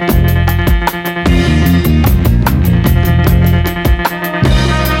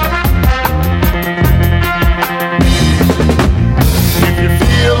 If you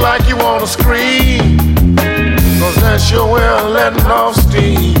feel like you wanna scream, 'cause that's your way of letting off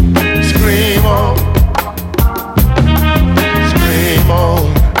steam, scream on, scream on.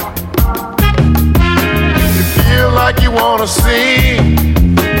 If you feel like you wanna sing,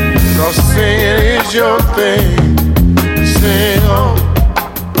 'cause singing is your thing, sing on,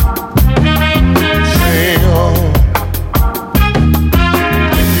 sing on.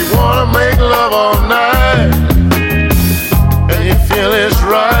 If you wanna make love all night, and you feel it's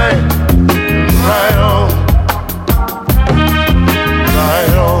right, right on,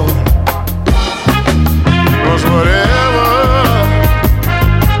 right on. 'Cause whatever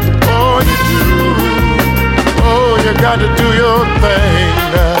all you do, oh, you got to do your thing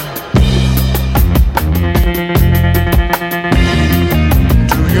now.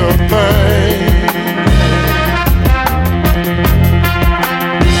 Do your thing.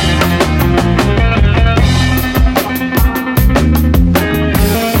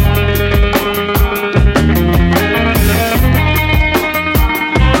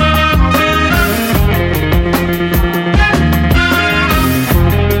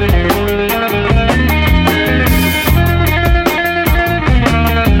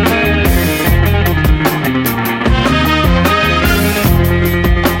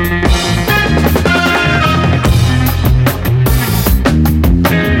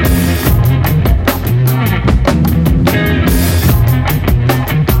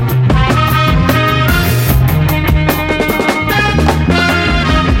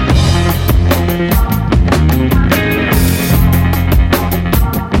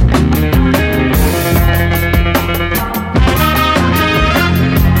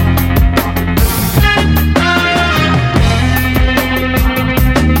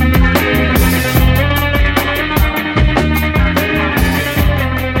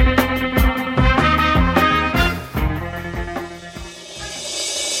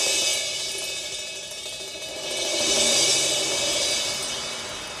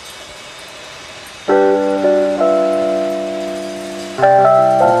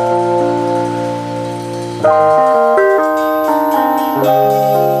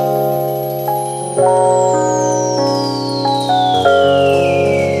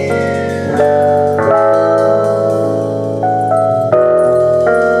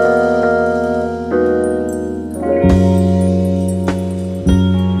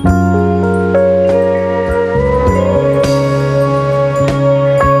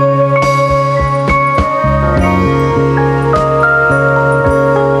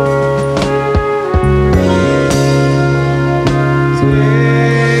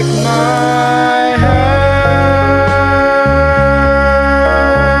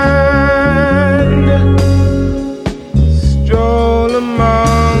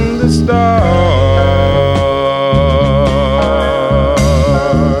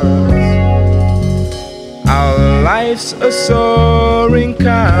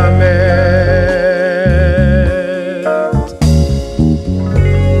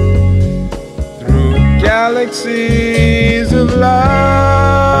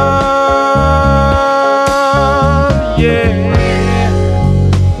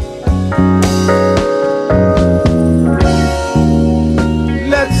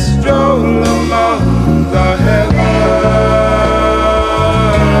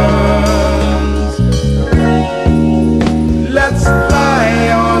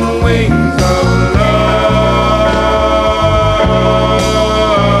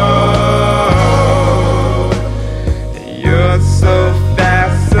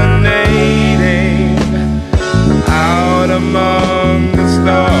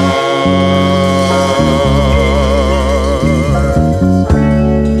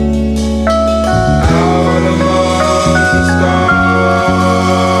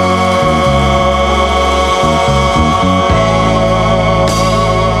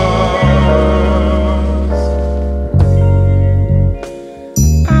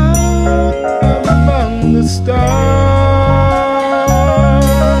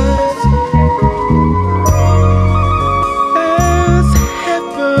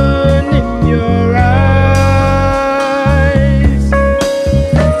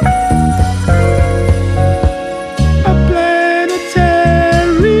 A place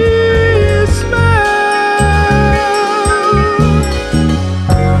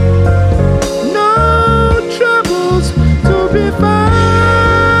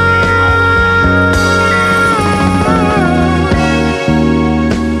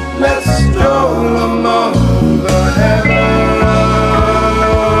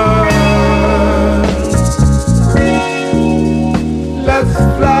Let's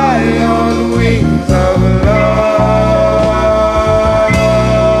fly on wings of love.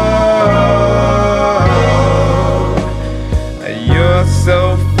 You're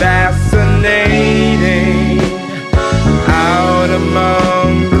so fascinating out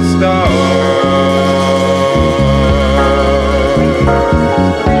among the stars.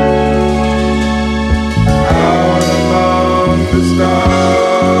 Out among the stars.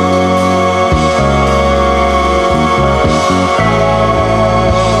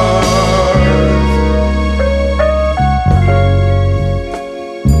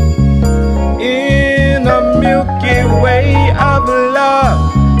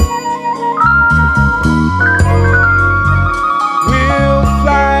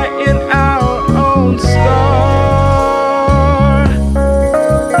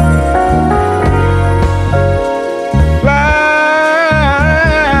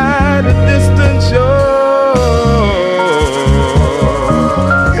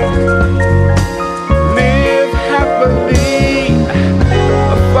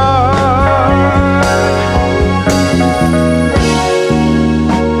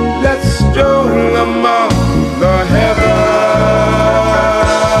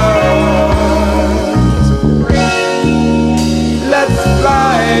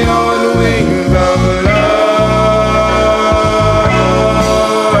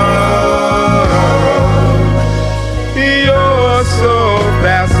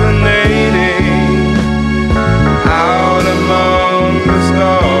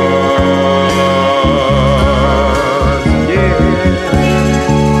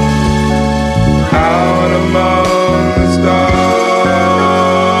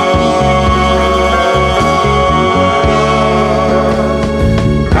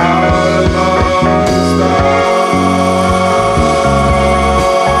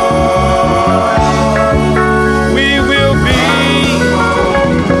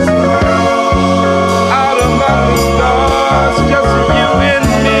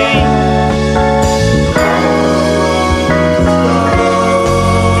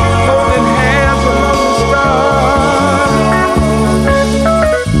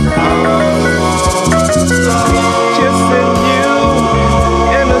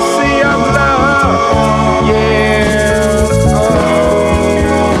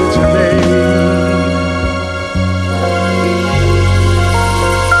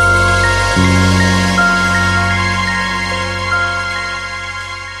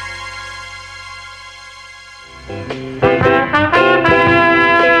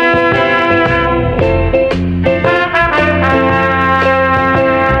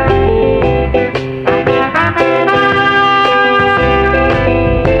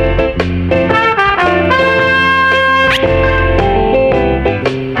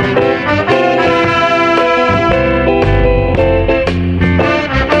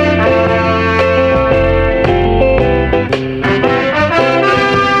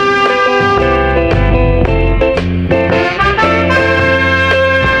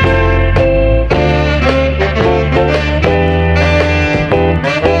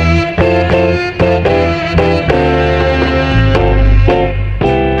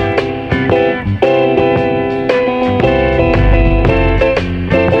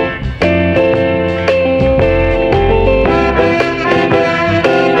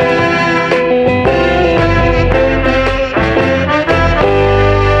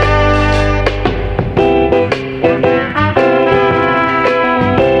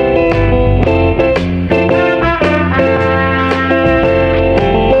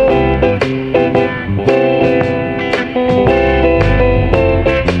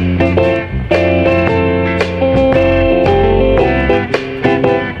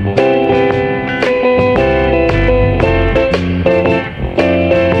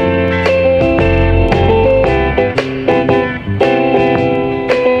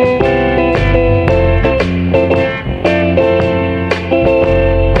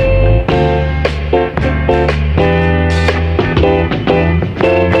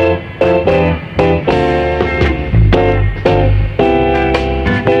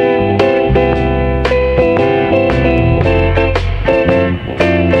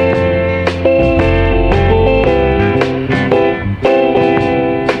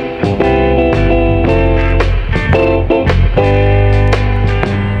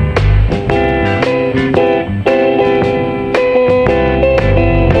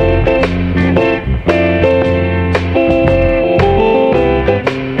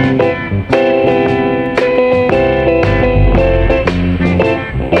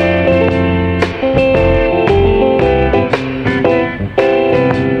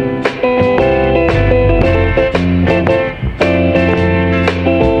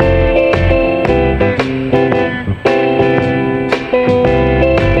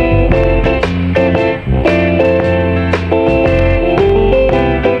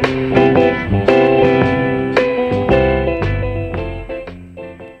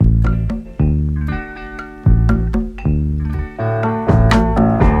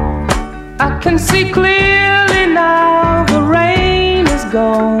 can see clearly now, the rain is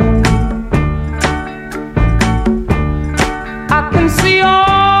gone. I can see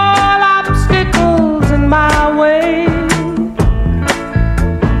all obstacles in my way.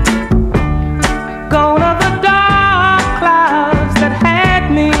 Gone are the dark clouds that had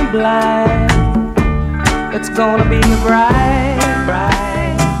me blind. It's gonna be a bright,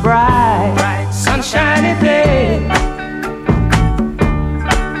 bright, bright, bright, sunshiny day.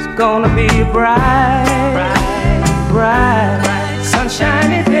 It's gonna be a bright, bright, bright, bright,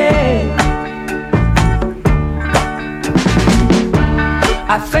 sunshiny day.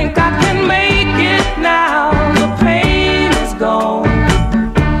 I think I can make it now, the pain is gone.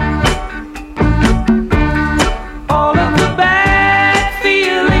 All of the bad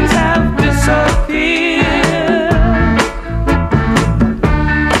feelings have disappeared.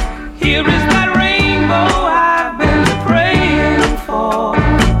 Here is that rainbow I've been praying for.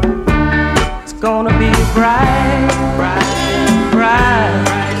 It's gonna be a bright, bright, bright,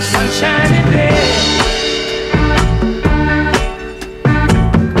 bright, sunshiny day.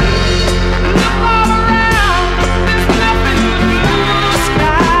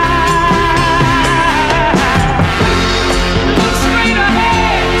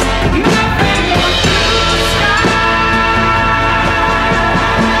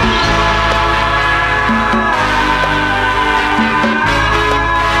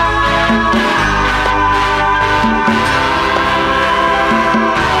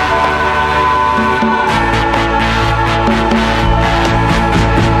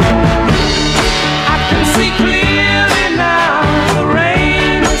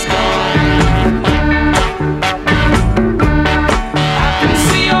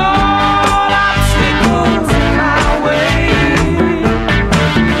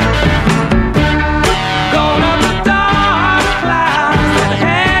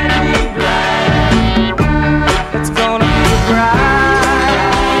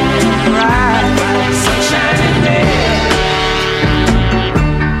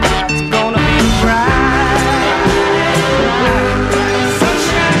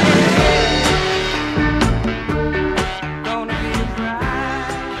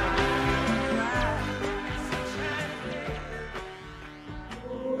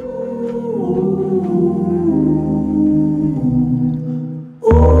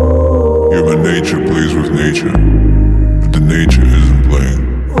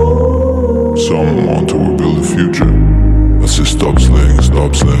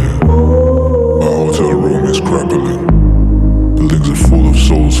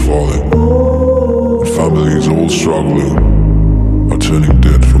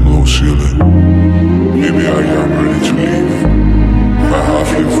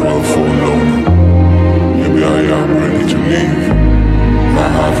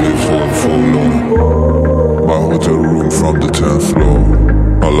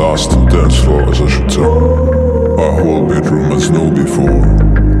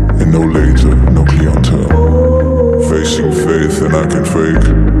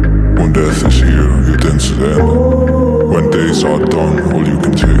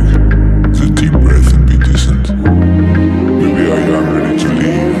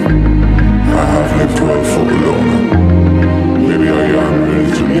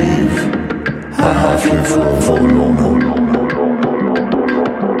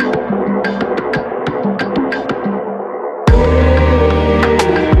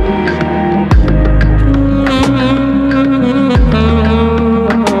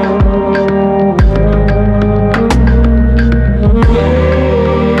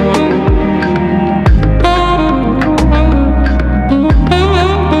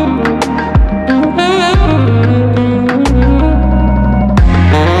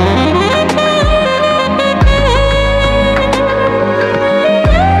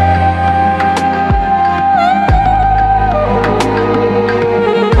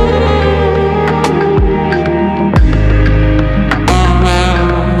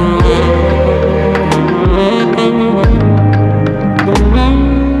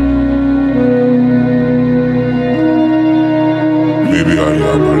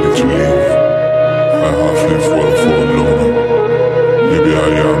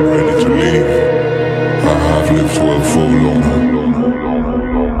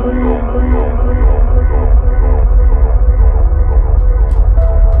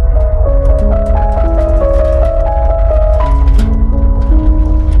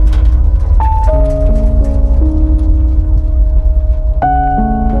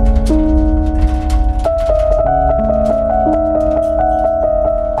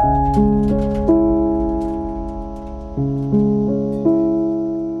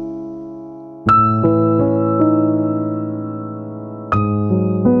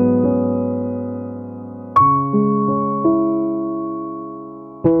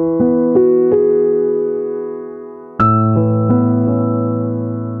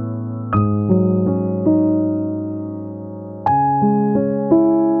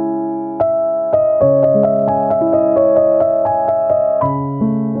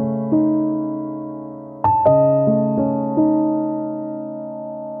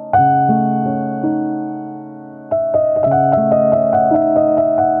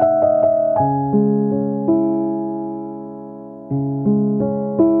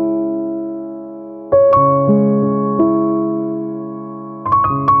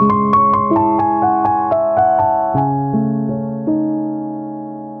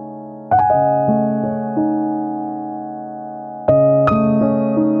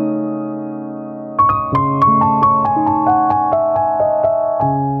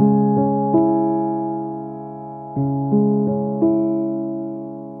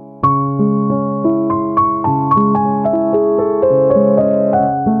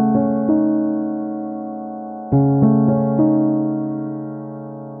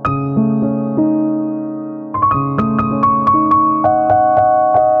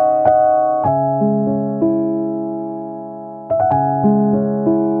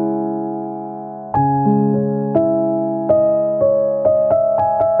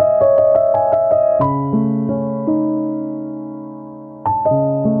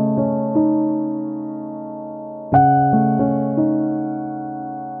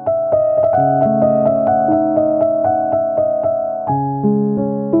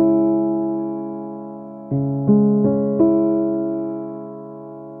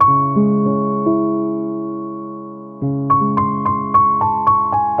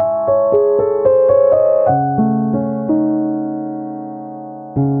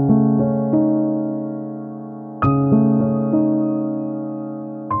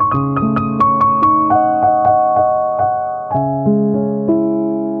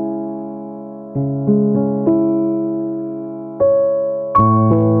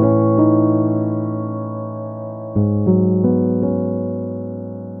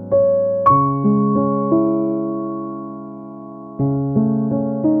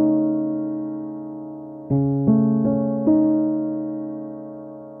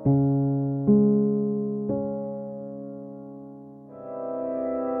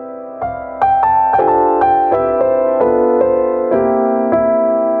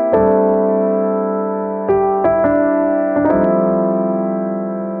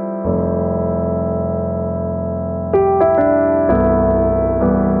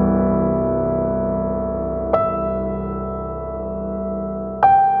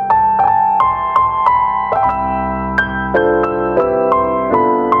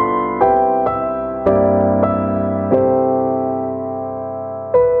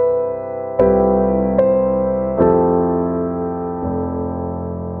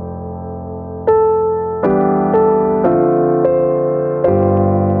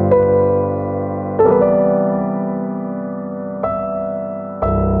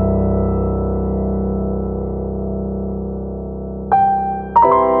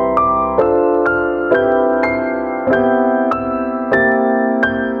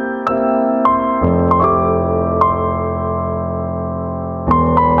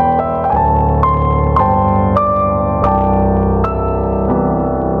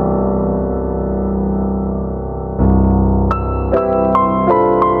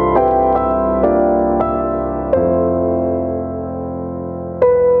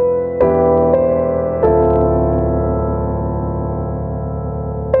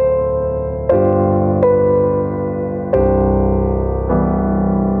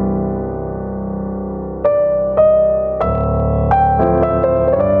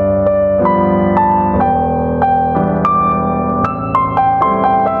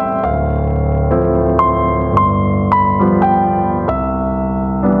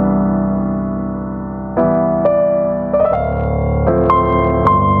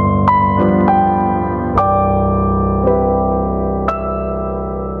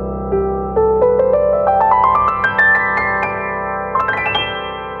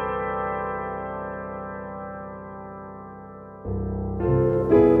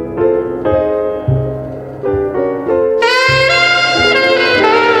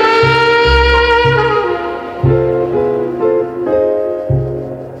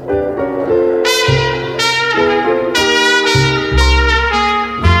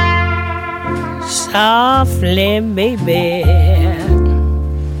 softly, baby,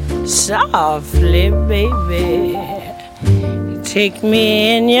 softly, baby, take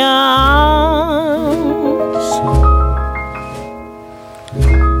me in your arms.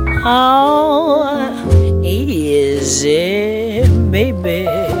 Oh, easy, baby,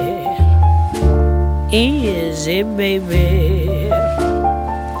 easy, baby,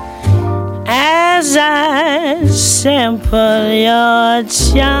 as I sample your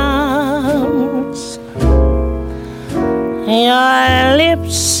charms. Your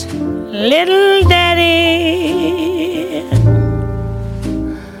lips, little daddy,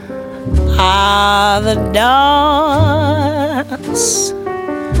 are the doors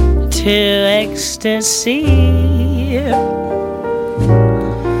to ecstasy.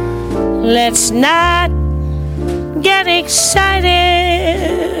 Let's not get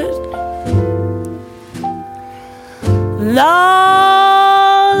excited,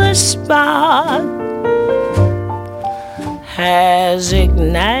 though the spark has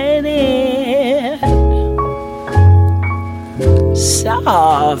ignited.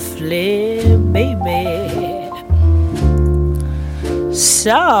 Softly, baby,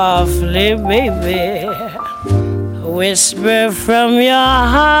 softly, baby, whisper from your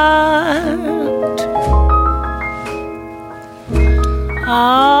heart.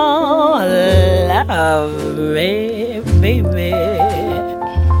 Oh, love me, baby,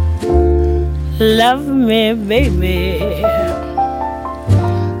 love me, baby,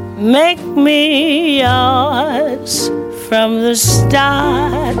 make me yours from the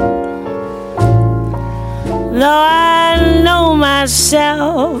start. Though I know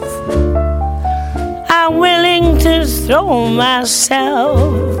myself, I'm willing to throw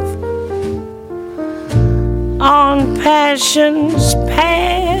myself on passion's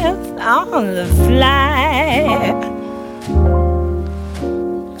path on the fly.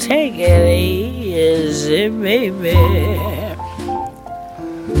 Take it easy, baby,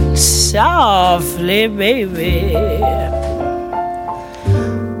 softly, baby,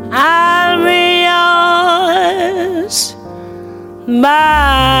 I'll be yours by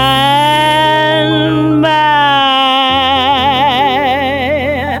and by.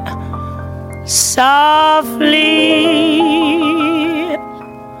 Softly,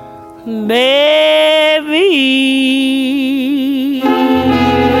 baby.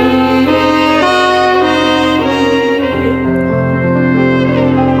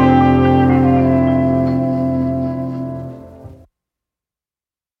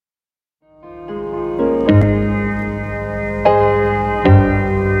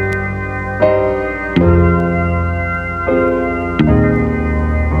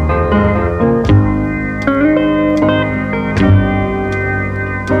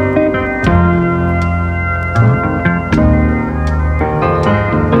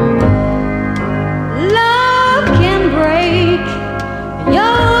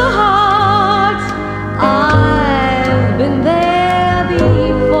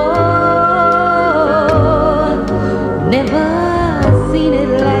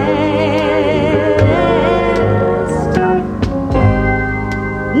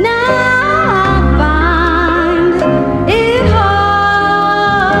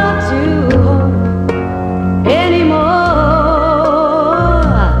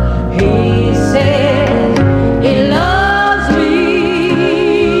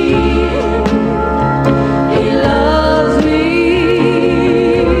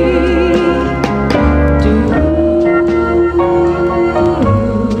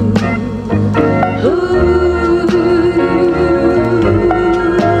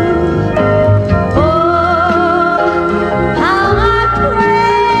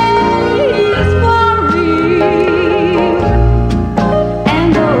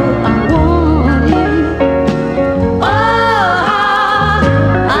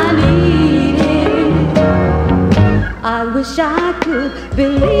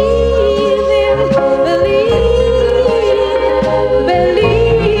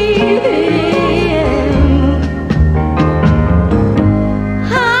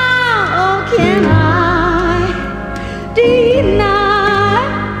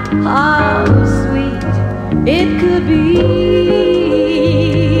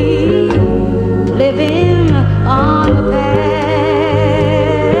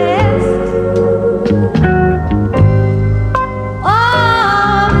 Oh,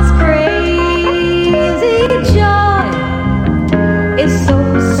 it's crazy.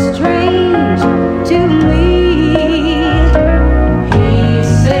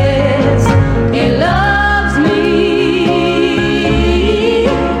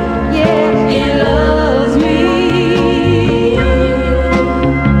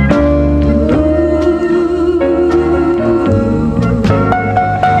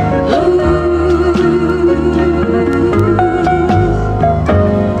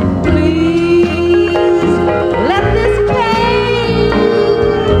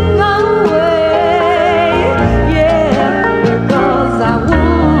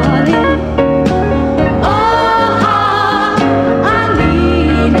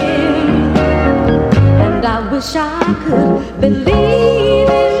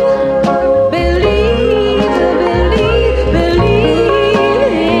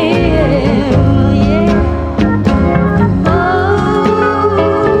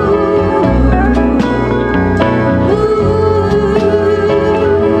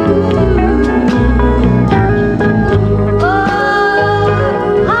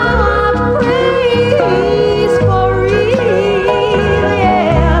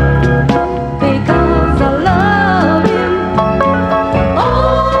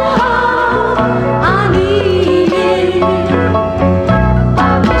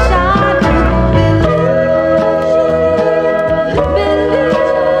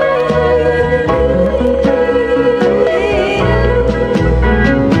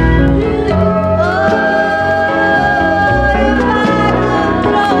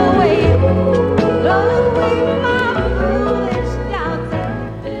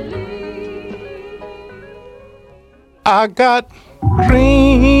 I got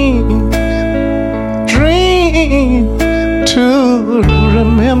dreams, dreams to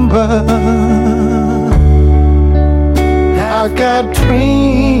remember. I got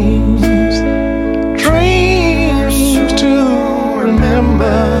dreams, dreams to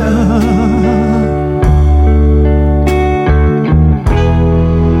remember.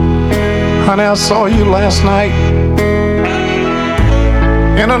 Honey, I saw you last night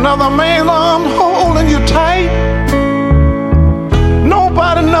in another man's arms holding you tight.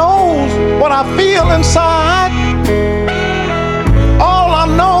 Nobody knows what I feel inside. All I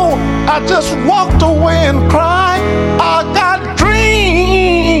know, I just walked away and cried. I got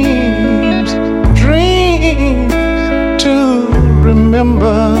dreams, dreams to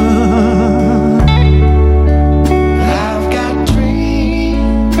remember. I've got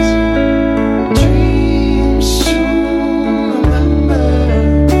dreams, dreams to remember.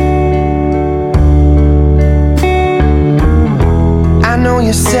 I know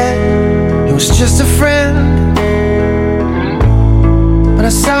you said it was just a friend, but I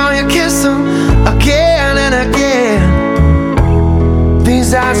saw you kiss him again and again.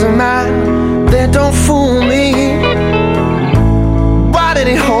 These eyes of mine, they don't fool me. Why did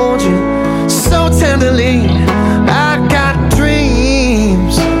he hold you so tenderly? I got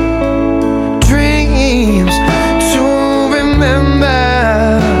dreams, dreams to remember.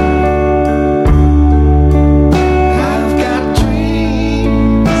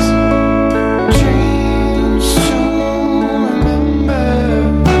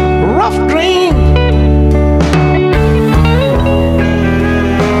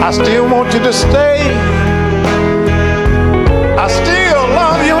 I still want you to stay. I still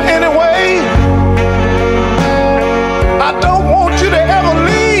love you anyway. I don't want you to ever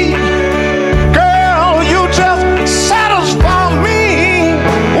leave. Girl, you just satisfy me.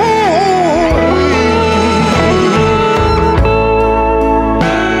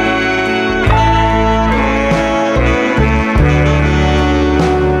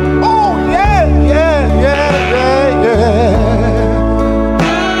 Oh, yeah, yeah, yeah, yeah, yeah.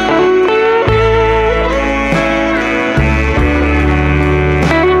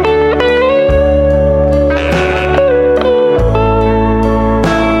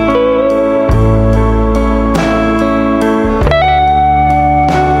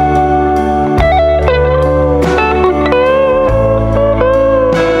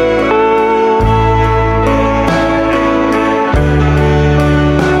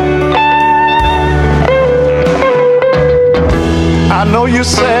 I know you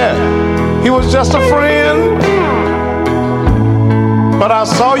said he was just a friend, but I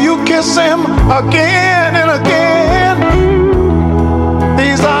saw you kiss him again and again.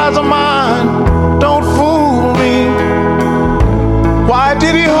 These eyes of mine don't fool me. Why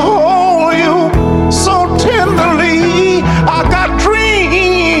did he hold you so tenderly? I got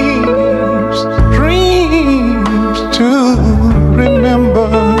dreams, dreams to remember.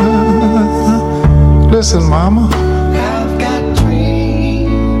 Listen, mama.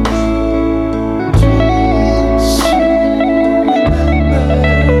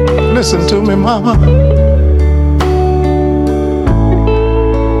 Listen to me, mama.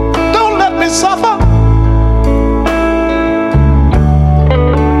 Don't let me suffer.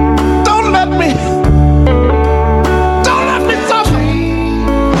 Don't let me suffer.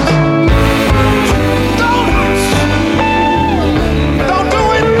 Don't do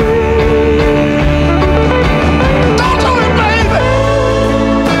it. Don't do it, baby.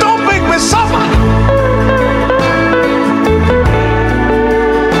 Don't make me suffer.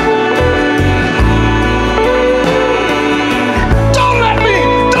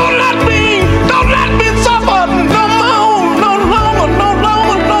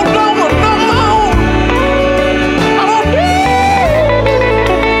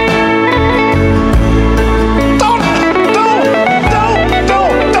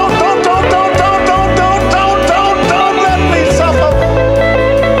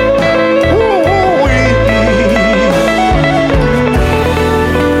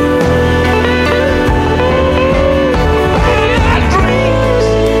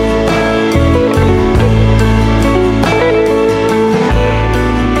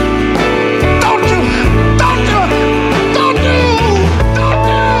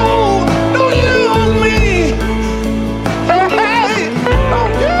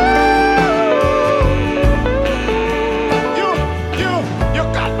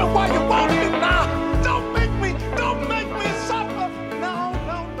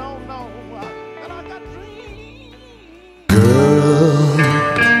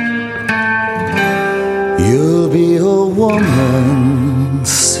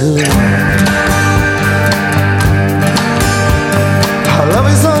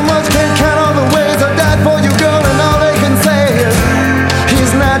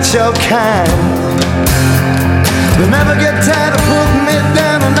 not your kind. They never get tired of putting me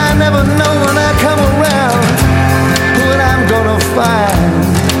down, and I never know when I come around what I'm gonna find.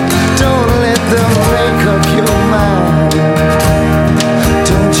 Don't let them make up your mind.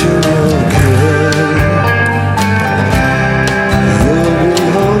 Don't you know, girl, you'll be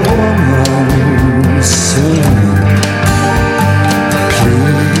a woman soon.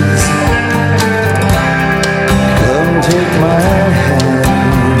 Please, come take my hand.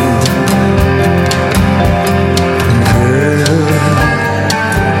 Girl,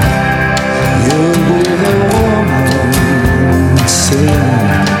 you'll be a woman soon.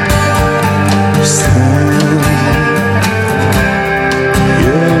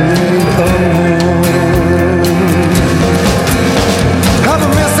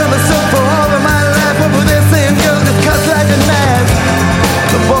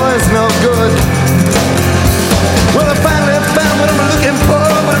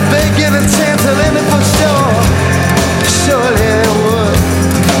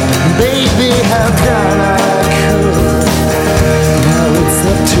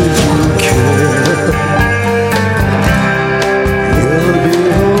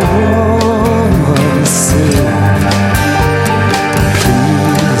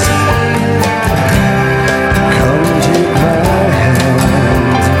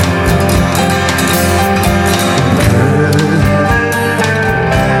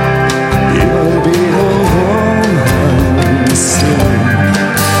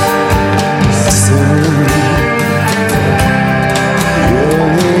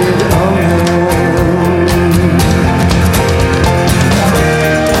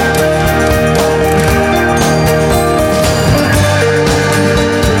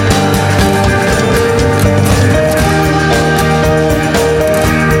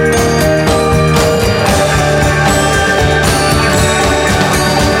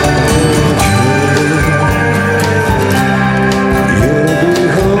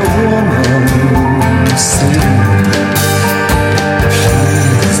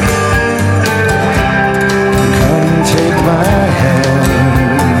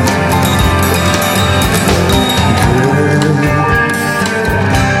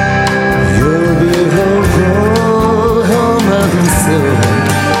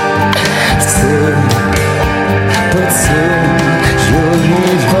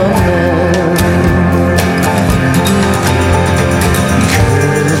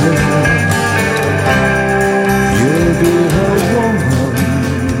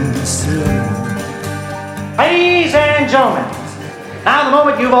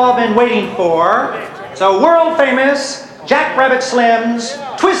 Waiting for the world famous Jack Rabbit Slim's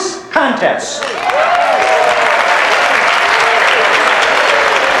Twist Contest.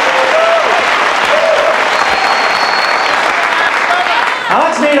 Now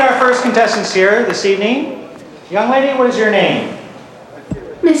let's meet our first contestants here this evening. Young lady, what is your name?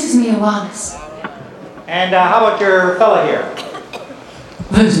 Mrs. Mia Wallace. And how about your fella here?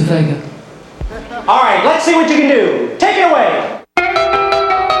 Vincent Vega. All right, let's see what you can do. Take it away.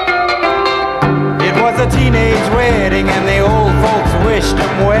 It was a teenage wedding and the old folks wished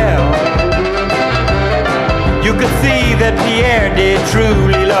him well. You could see that Pierre did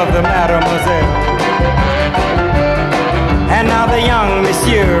truly love the mademoiselle. And now the young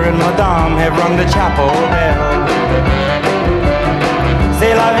monsieur and madame have rung the chapel bell.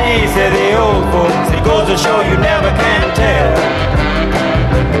 C'est la vie, say the old folks, it goes to show you never can tell.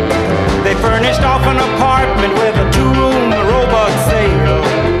 They furnished off an apartment with a two-room robot sale.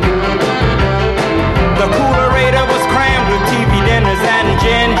 The coolerator was crammed with TV dinners and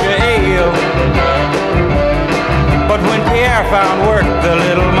ginger ale. But when Pierre found work, the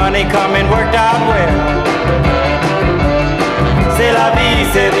little money coming worked out well. C'est la vie,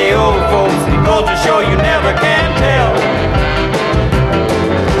 say the old folks, it goes to show you never can tell.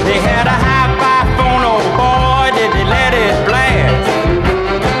 They had a hi-fi phone, oh boy, did they let it blast.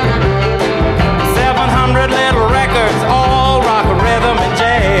 700 little records, all rock, rhythm, and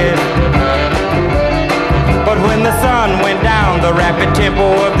jazz. But when the sun went down, the rapid tempo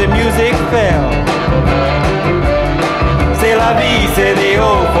of the music fell. C'est la vie, say the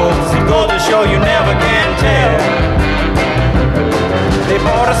old folks, it goes to show you never can tell. They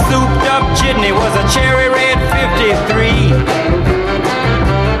bought a souped up jitney, was a cherry red 53,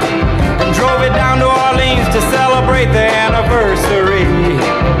 and drove it down to Orleans to celebrate their anniversary.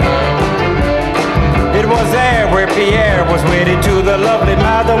 It was there where Pierre was wedded to the lovely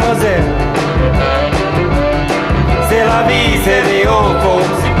mademoiselle. C'est la vie, say the old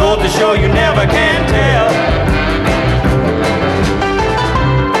folks, it goes to show you never can tell.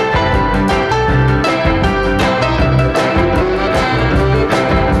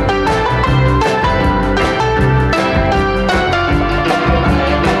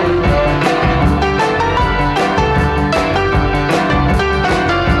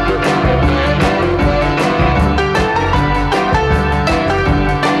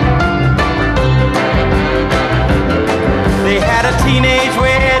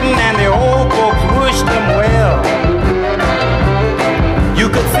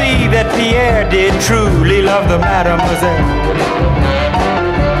 Pierre did truly love the mademoiselle.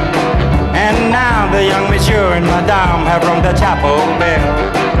 And now the young monsieur and madame have rung the chapel bell.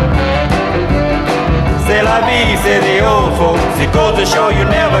 C'est la vie, say the old folks. It goes to show you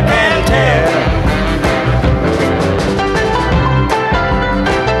never can tell.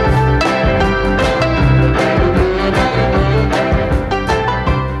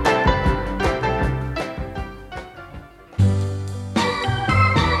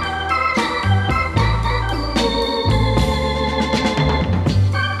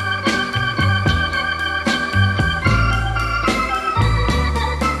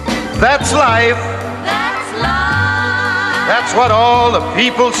 That's life. That's life. That's what all the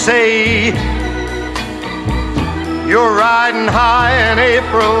people say. You're riding high in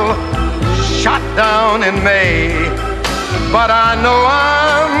April, shot down in May. But I know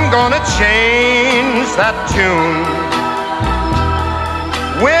I'm gonna change that tune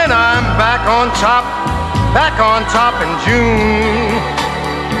when I'm back on top in June.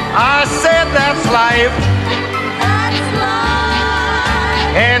 I said that's life.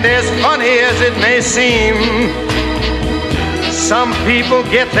 And as funny as it may seem, some people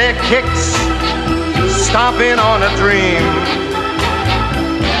get their kicks stomping on a dream.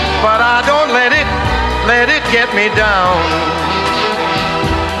 But I don't let it get me down.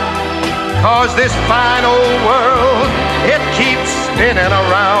 'Cause this fine old world, it keeps spinning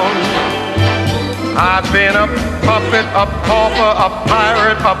around. I've been a puppet, a pauper, a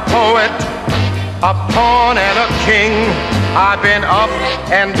pirate, a poet, a pawn and a king. I've been up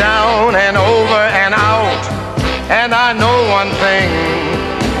and down and over and out. And I know one thing,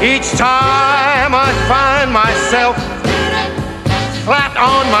 each time I find myself flat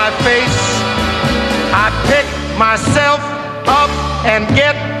on my face, I pick myself up and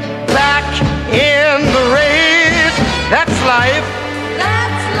get back in the race. That's life.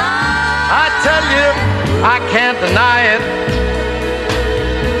 That's life. I tell you, I can't deny it.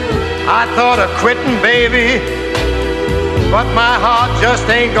 I thought of quitting, baby, but my heart just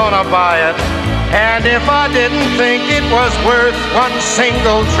ain't gonna buy it. And if I didn't think it was worth one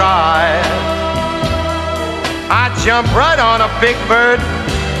single try, I'd jump right on a big bird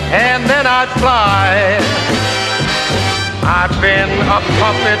and then I'd fly. I've been a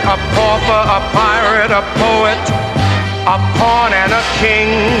puppet, a pauper, a pirate, a poet, a pawn and a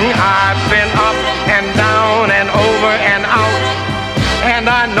king. I've been up and down and over and out. And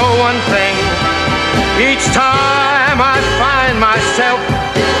I know one thing, each time I find myself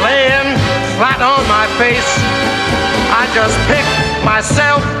laying flat on my face, I just pick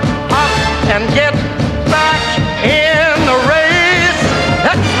myself up and get back in the race.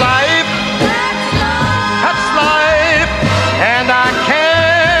 That's life. That's life. And I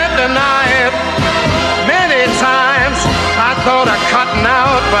can't deny it. Many times I thought of cutting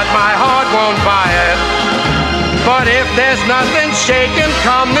out, but my heart won't buy it. But if there's nothing shaking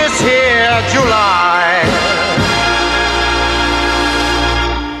come this here July,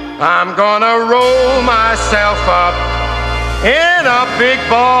 I'm gonna roll myself up in a big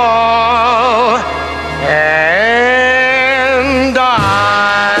ball and die.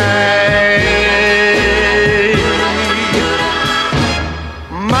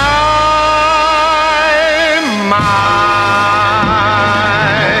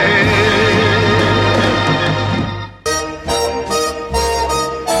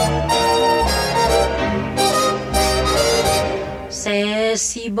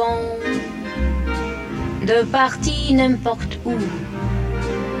 Si bon de partir n'importe où,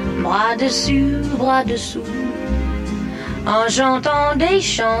 bras dessus, bras dessous, en chantant des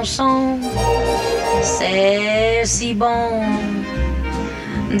chansons. C'est si bon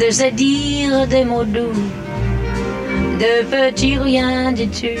de se dire des mots doux, de petits riens de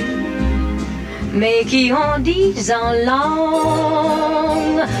tout, mais qui en disent en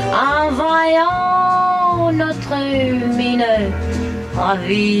langue, en voyant notre mine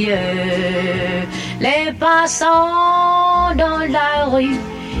ravie. Les passants dans la rue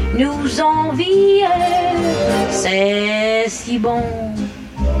nous envient. C'est si bon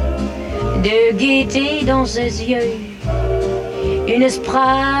de guetter dans ses yeux une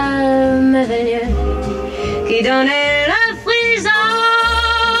esprit merveilleux qui donnait la frisson.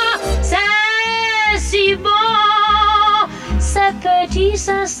 C'est si bon, ces petites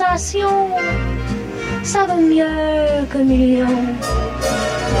sensations, ça vaut mieux que millions.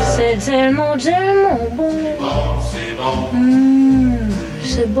 C'est tellement, tellement bon. C'est bon.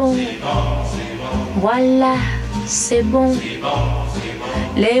 C'est bon. Voilà, c'est bon.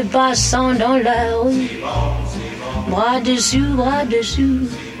 Les passants dans la rue, bras dessous,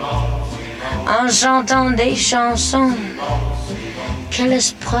 en chantant des chansons Quel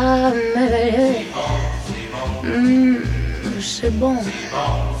espoir merveilleux. C'est bon.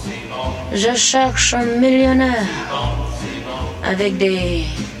 Je cherche un millionnaire avec des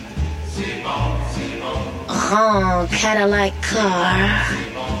grands Cadillac cars,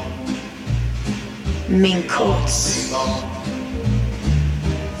 mink coats,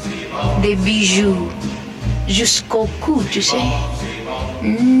 des bijoux jusqu'au cou, tu sais.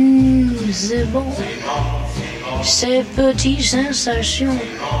 C'est bon. Ces petites sensations.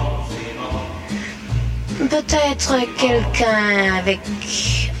 Peut-être quelqu'un avec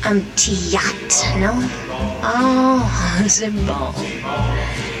un petit yacht, non? Oh, c'est bon.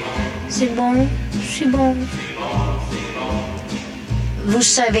 C'est bon, c'est bon. Vous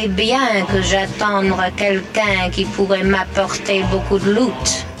savez bien que j'attends quelqu'un qui pourrait m'apporter beaucoup de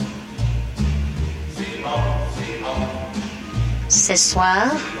loot. Ce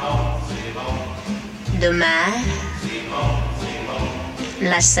soir, demain,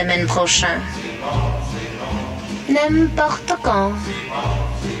 la semaine prochaine. N'importe quand.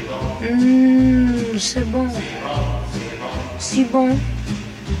 C'est bon. Si bon.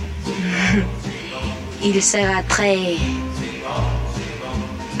 Il sera très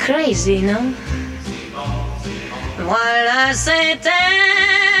crazy, non? Voilà, c'était